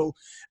bustle.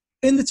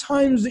 In the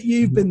times that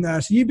you've been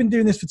there, so you've been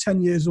doing this for 10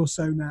 years or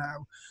so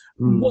now.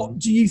 What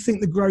do you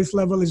think the growth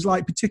level is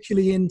like,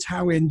 particularly in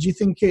Towyn? Do you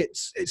think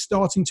it's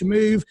starting to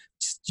move?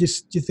 Do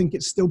you think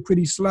it's still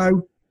pretty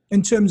slow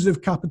in terms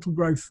of capital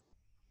growth?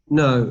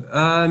 No.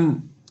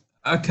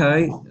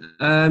 Okay.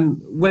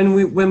 When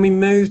we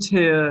moved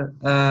here,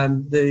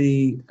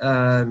 the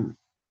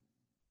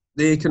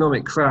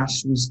economic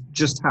crash was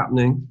just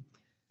happening.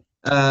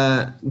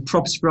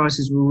 Property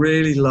prices were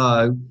really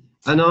low,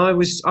 and I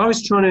was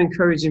trying to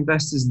encourage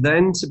investors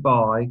then to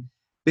buy,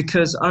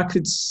 because I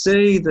could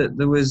see that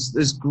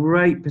there's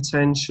great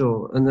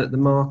potential and that the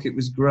market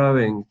was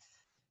growing.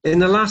 In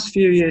the last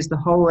few years, the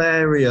whole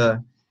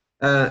area.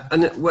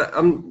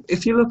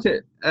 If you look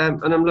at,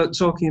 and I'm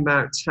talking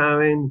about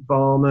Towyn,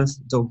 Barmouth,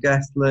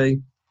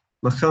 Dolgelly,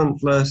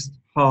 Machynlleth,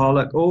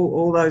 Harlock,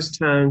 all those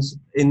towns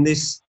in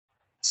this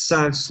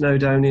South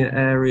Snowdonia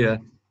area,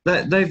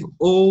 they've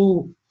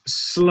all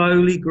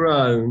slowly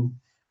grown,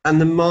 and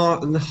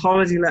the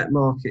holiday let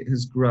market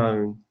has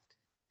grown.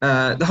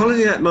 the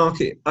holiday let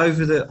market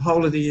over the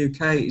whole of the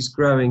UK is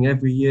growing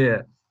every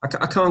year.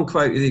 I can't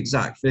quote you the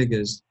exact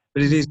figures,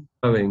 but it is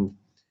growing.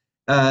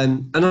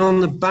 And on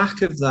the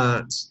back of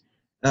that,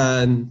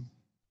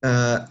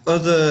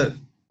 other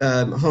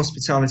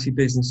hospitality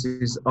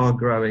businesses are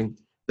growing.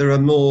 There are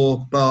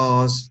more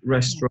bars,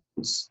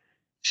 restaurants,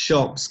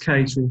 shops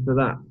catering for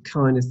that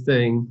kind of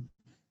thing.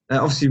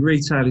 Obviously,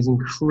 retail is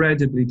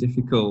incredibly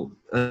difficult,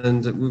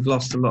 and we've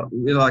lost a lot.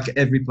 Like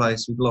every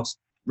place, we've lost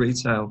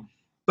retail.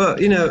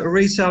 But, you know, a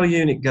retail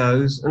unit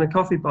goes and a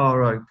coffee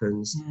bar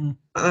opens.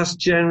 That's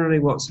generally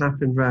what's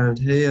happened around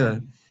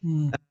here.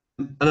 And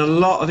a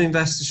lot of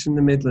investors from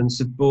the Midlands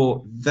have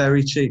bought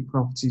very cheap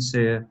properties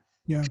here,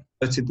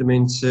 converted them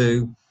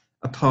into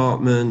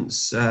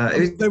apartments.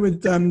 There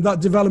with that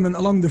development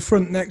along the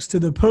front next to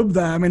the pub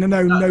there. I mean, I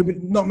know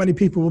not many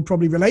people will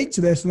probably relate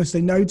to this unless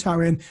they know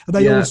Towyn. Are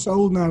they all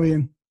sold now,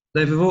 Ian?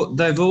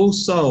 They've all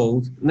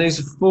sold, and these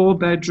are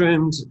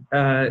 4-bedroomed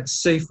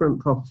seafront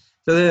properties.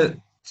 So they're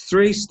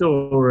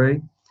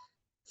 3-storey,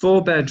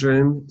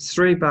 4-bedroom,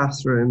 3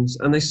 bathrooms,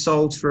 and they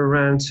sold for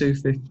around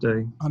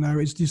 250. I know,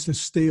 it's just a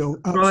steal.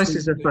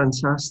 Prices are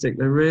fantastic.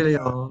 They really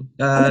are.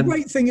 And the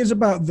great thing is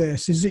about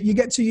this is that you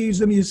get to use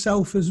them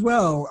yourself as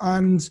well.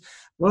 And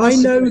I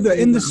know that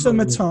in the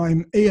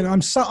summertime, Ian,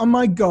 I'm sat on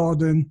my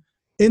garden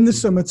in the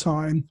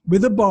summertime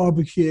with a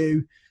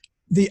barbecue.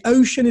 The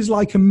ocean is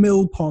like a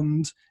mill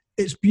pond.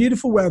 It's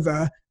beautiful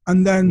weather,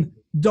 and then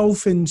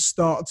dolphins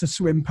start to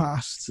swim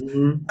past.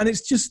 And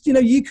it's just, you know,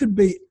 you could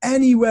be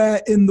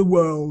anywhere in the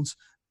world,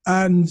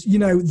 and, you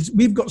know,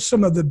 we've got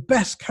some of the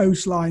best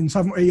coastlines,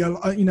 haven't we?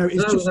 You know,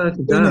 it's just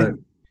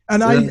stunning.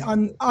 And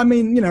I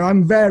mean, you know,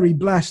 I'm very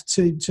blessed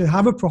to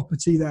have a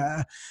property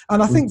there.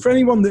 And I think for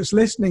anyone that's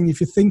listening, if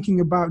you're thinking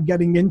about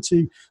getting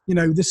into, you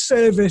know, the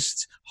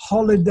serviced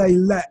holiday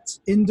let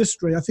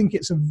industry, I think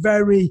it's a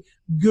very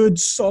good,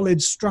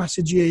 solid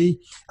strategy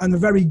and a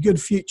very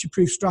good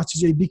future-proof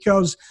strategy,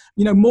 because,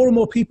 you know, more and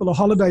more people are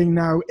holidaying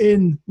now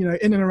in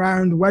and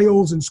around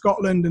Wales and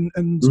Scotland and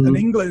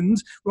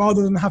England,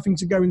 rather than having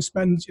to go and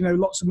spend, you know,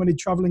 lots of money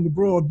traveling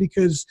abroad.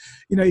 Because,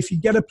 you know, if you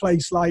get a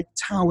place like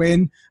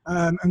Towyn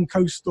and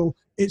coastal,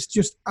 it's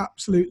just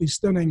absolutely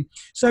stunning.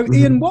 So,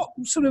 Ian, what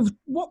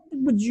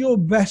would your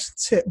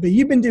best tip be?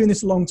 You've been doing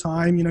this a long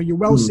time. You know, you're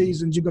well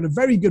seasoned. You've got a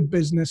very good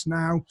business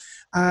now.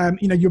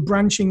 You know, you're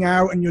branching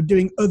out and you're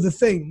doing other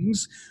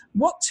things.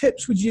 What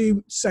tips would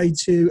you say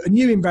to a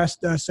new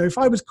investor? So, if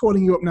I was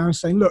calling you up now and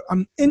saying, "Look,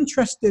 I'm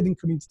interested in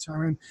coming to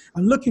Towyn.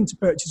 I'm looking to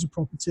purchase a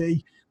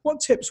property," what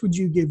tips would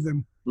you give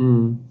them?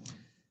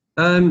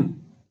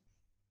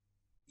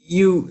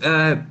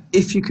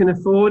 If you can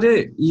afford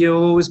it, you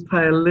always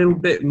pay a little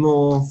bit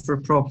more for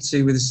a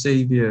property with a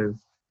sea view.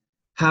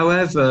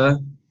 However,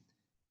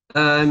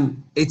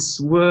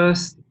 it's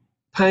worth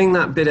paying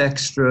that bit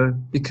extra,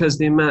 because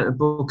the amount of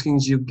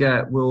bookings you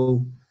get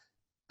will,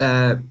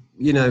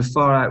 you know,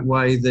 far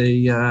outweigh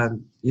the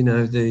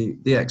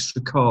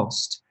extra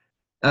cost.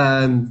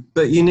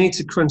 But you need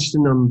to crunch the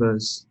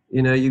numbers.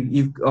 You know,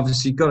 you've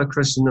obviously got to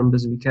crunch the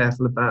numbers and be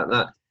careful about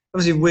that.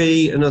 Obviously,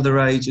 we and other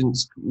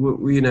agents,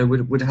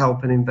 would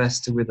help an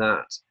investor with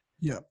that.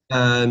 You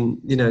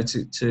know,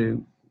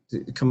 to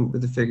come up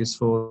with the figures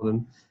for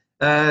them.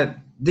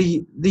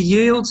 The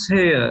yields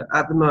here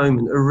at the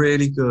moment are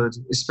really good,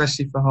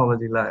 especially for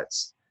holiday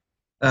lets.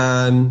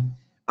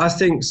 I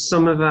think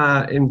some of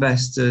our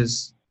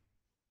investors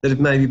that have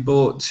maybe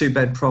bought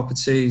 2-bed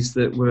properties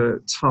that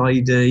were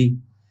tidy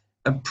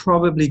are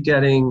probably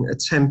getting a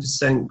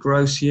 10%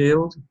 gross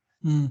yield.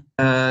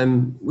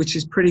 Which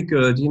is pretty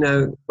good, you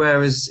know,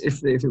 whereas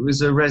if it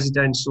was a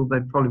residential,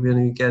 they'd probably be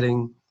only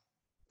getting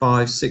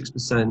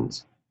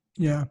 5-6%.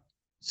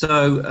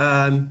 So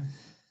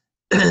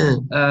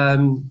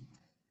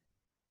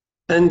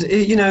and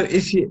you know,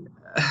 if you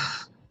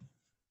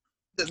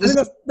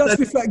that's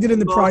reflected in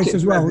the price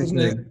as well, isn't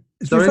it?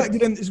 It's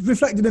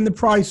reflected in the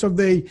price of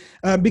the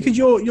because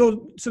you're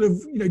sort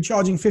of, you know,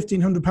 charging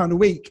 £1,500 a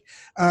week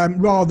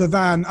rather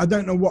than, I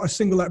don't know what a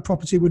single let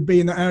property would be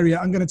in that area.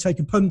 I'm going to take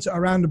a punt at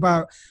around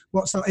about,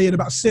 what's that, Ian,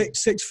 about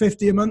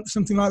 £650 a month,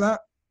 something like that.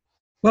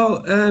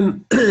 Well,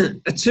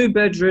 a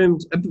two-bedroom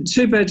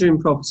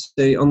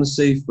property on the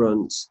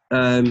seafront,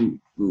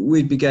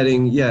 we'd be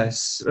getting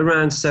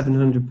around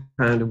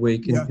 £700 a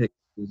week in peak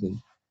season.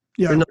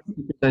 For a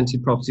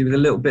 90% property with a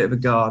little bit of a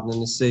garden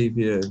and a sea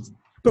view.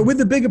 But with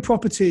the bigger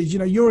properties, you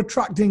know, you're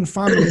attracting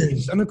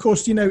families. And of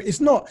course, you know, it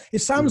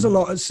sounds a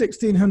lot at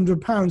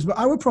 £1,600, but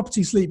our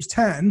property sleeps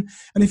 10.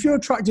 And if you're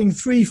attracting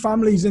 3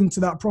 families into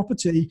that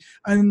property,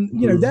 and,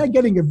 you know, they're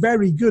getting a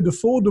very good,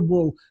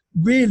 affordable,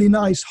 really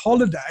nice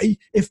holiday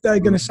if they're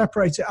going to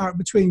separate it out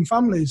between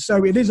families.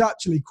 So it is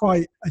actually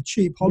quite a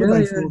cheap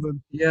holiday for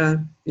them. Yeah.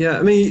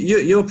 I mean,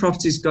 your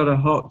property's got a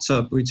hot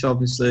tub, which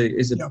obviously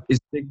is a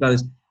big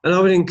bonus. And I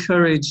would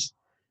encourage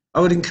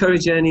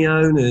any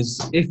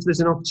owners, if there's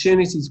an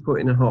opportunity to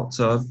put in a hot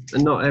tub,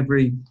 and not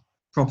every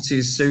property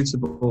is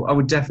suitable, I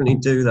would definitely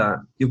do that.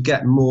 You'll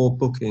get more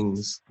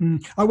bookings.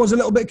 I was a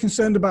little bit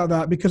concerned about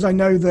that because I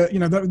know that,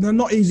 they're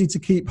not easy to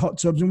keep, hot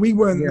tubs, and we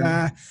weren't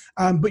there.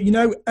 But,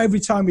 every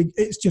time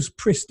it's just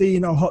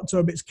pristine, our hot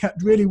tub, it's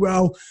kept really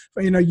well.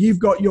 But, you've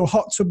got your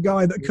hot tub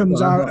guy that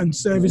comes out and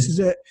services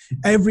it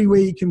every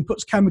week and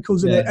puts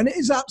chemicals in it. And it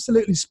is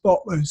absolutely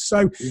spotless.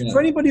 So for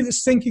anybody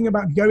that's thinking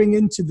about going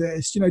into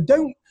this,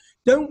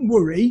 don't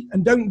worry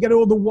and don't get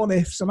all the what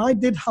ifs. And I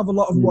did have a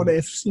lot of what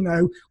ifs,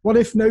 what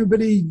if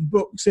nobody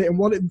books it,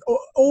 and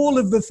all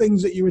of the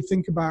things that you would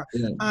think about.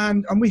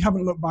 And we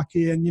haven't looked back,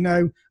 Ian,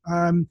 and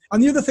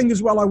the other thing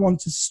as well I want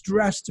to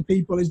stress to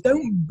people is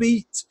don't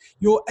beat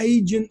your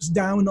agents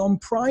down on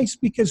price,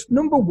 because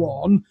number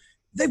one,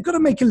 they've got to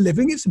make a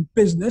living. It's a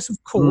business,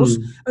 of course.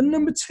 And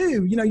number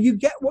two, you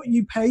get what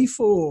you pay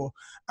for.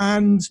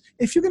 And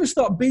if you're going to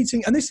start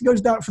beating, and this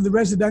goes down for the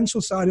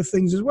residential side of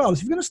things as well,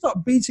 if you're going to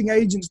start beating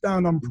agents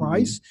down on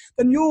price,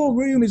 then your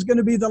room is going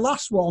to be the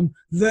last one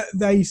that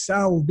they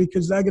sell,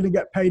 because they're going to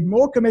get paid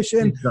more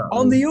commission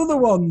on the other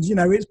ones.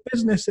 It's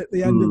business at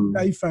the end of the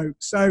day,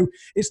 folks. So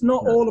it's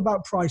not all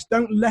about price.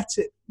 Don't let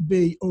it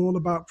be all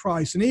about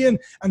price. And Ian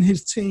and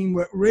his team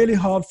work really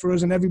hard for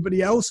us, and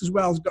everybody else as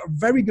well has got a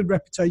very good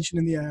reputation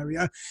in the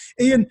area.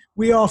 Ian,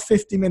 we are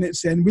 50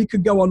 minutes in. We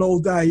could go on all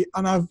day,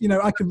 and I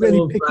could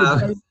really pick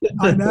it.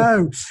 I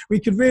know we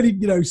could really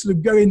sort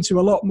of go into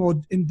a lot more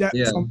in depth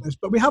on this,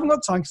 but we haven't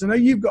got time because I know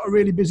you've got a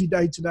really busy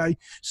day today.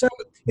 So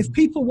if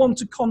people want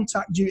to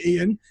contact you,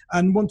 Ian,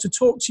 and want to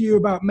talk to you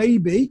about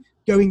maybe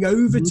going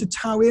over to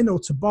Towyn or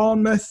to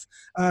Barnmouth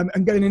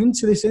and going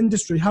into this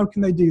industry, how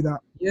can they do that?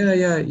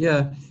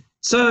 Yeah.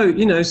 So,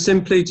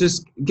 simply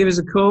just give us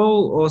a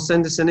call or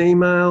send us an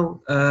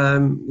email.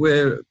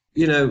 We're,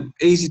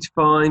 easy to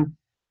find.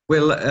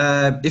 We'll,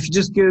 if you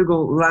just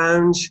Google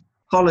Lounge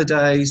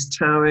Holidays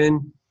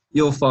Towyn,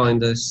 you'll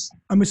find us.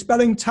 And we're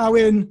spelling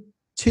Towyn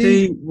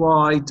Tywyn.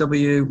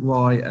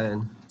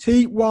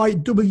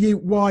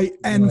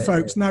 Tywyn,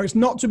 folks. Now, it's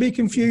not to be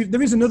confused.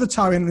 There is another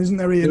Towyn, isn't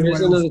there, Ian? There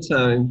is another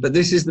Towyn, but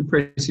this is the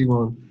pretty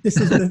one. This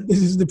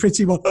is the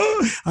pretty one.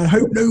 I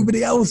hope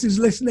nobody else is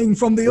listening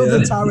from the other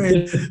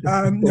Towyn.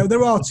 No,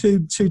 there are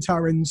two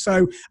Towyns.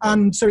 So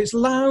it's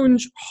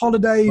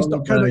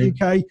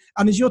loungeholidays.co.uk.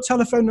 And is your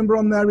telephone number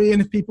on there,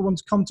 Ian, if people want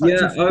to contact you?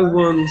 Yeah,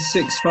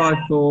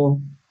 01654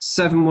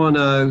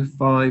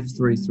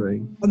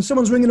 710-533. And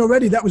someone's ringing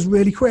already. That was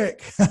really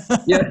quick.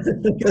 Get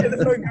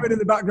the phone going in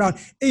the background.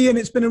 Ian,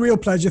 it's been a real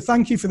pleasure.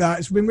 Thank you for that.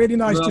 It's been really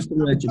nice just to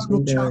have a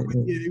chat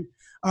with you.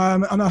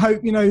 And I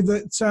hope,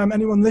 that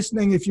anyone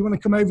listening, if you want to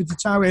come over to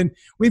Towyn,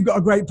 we've got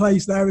a great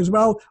place there as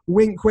well.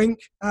 Wink, wink.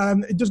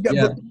 It does get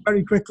booked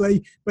very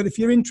quickly. But if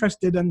you're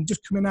interested and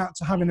just coming out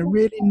to having a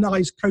really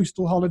nice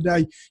coastal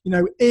holiday,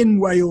 in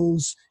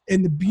Wales,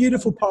 in the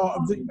beautiful part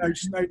of the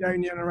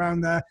Snowdonia and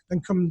around there,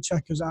 then come and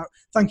check us out.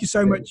 Thank you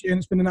so much, Ian.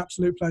 It's been an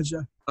absolute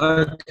pleasure.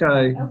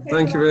 Okay.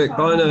 Thank you, Rick.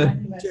 Bye now.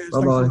 Cheers.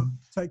 Bye-bye.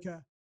 Take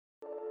care.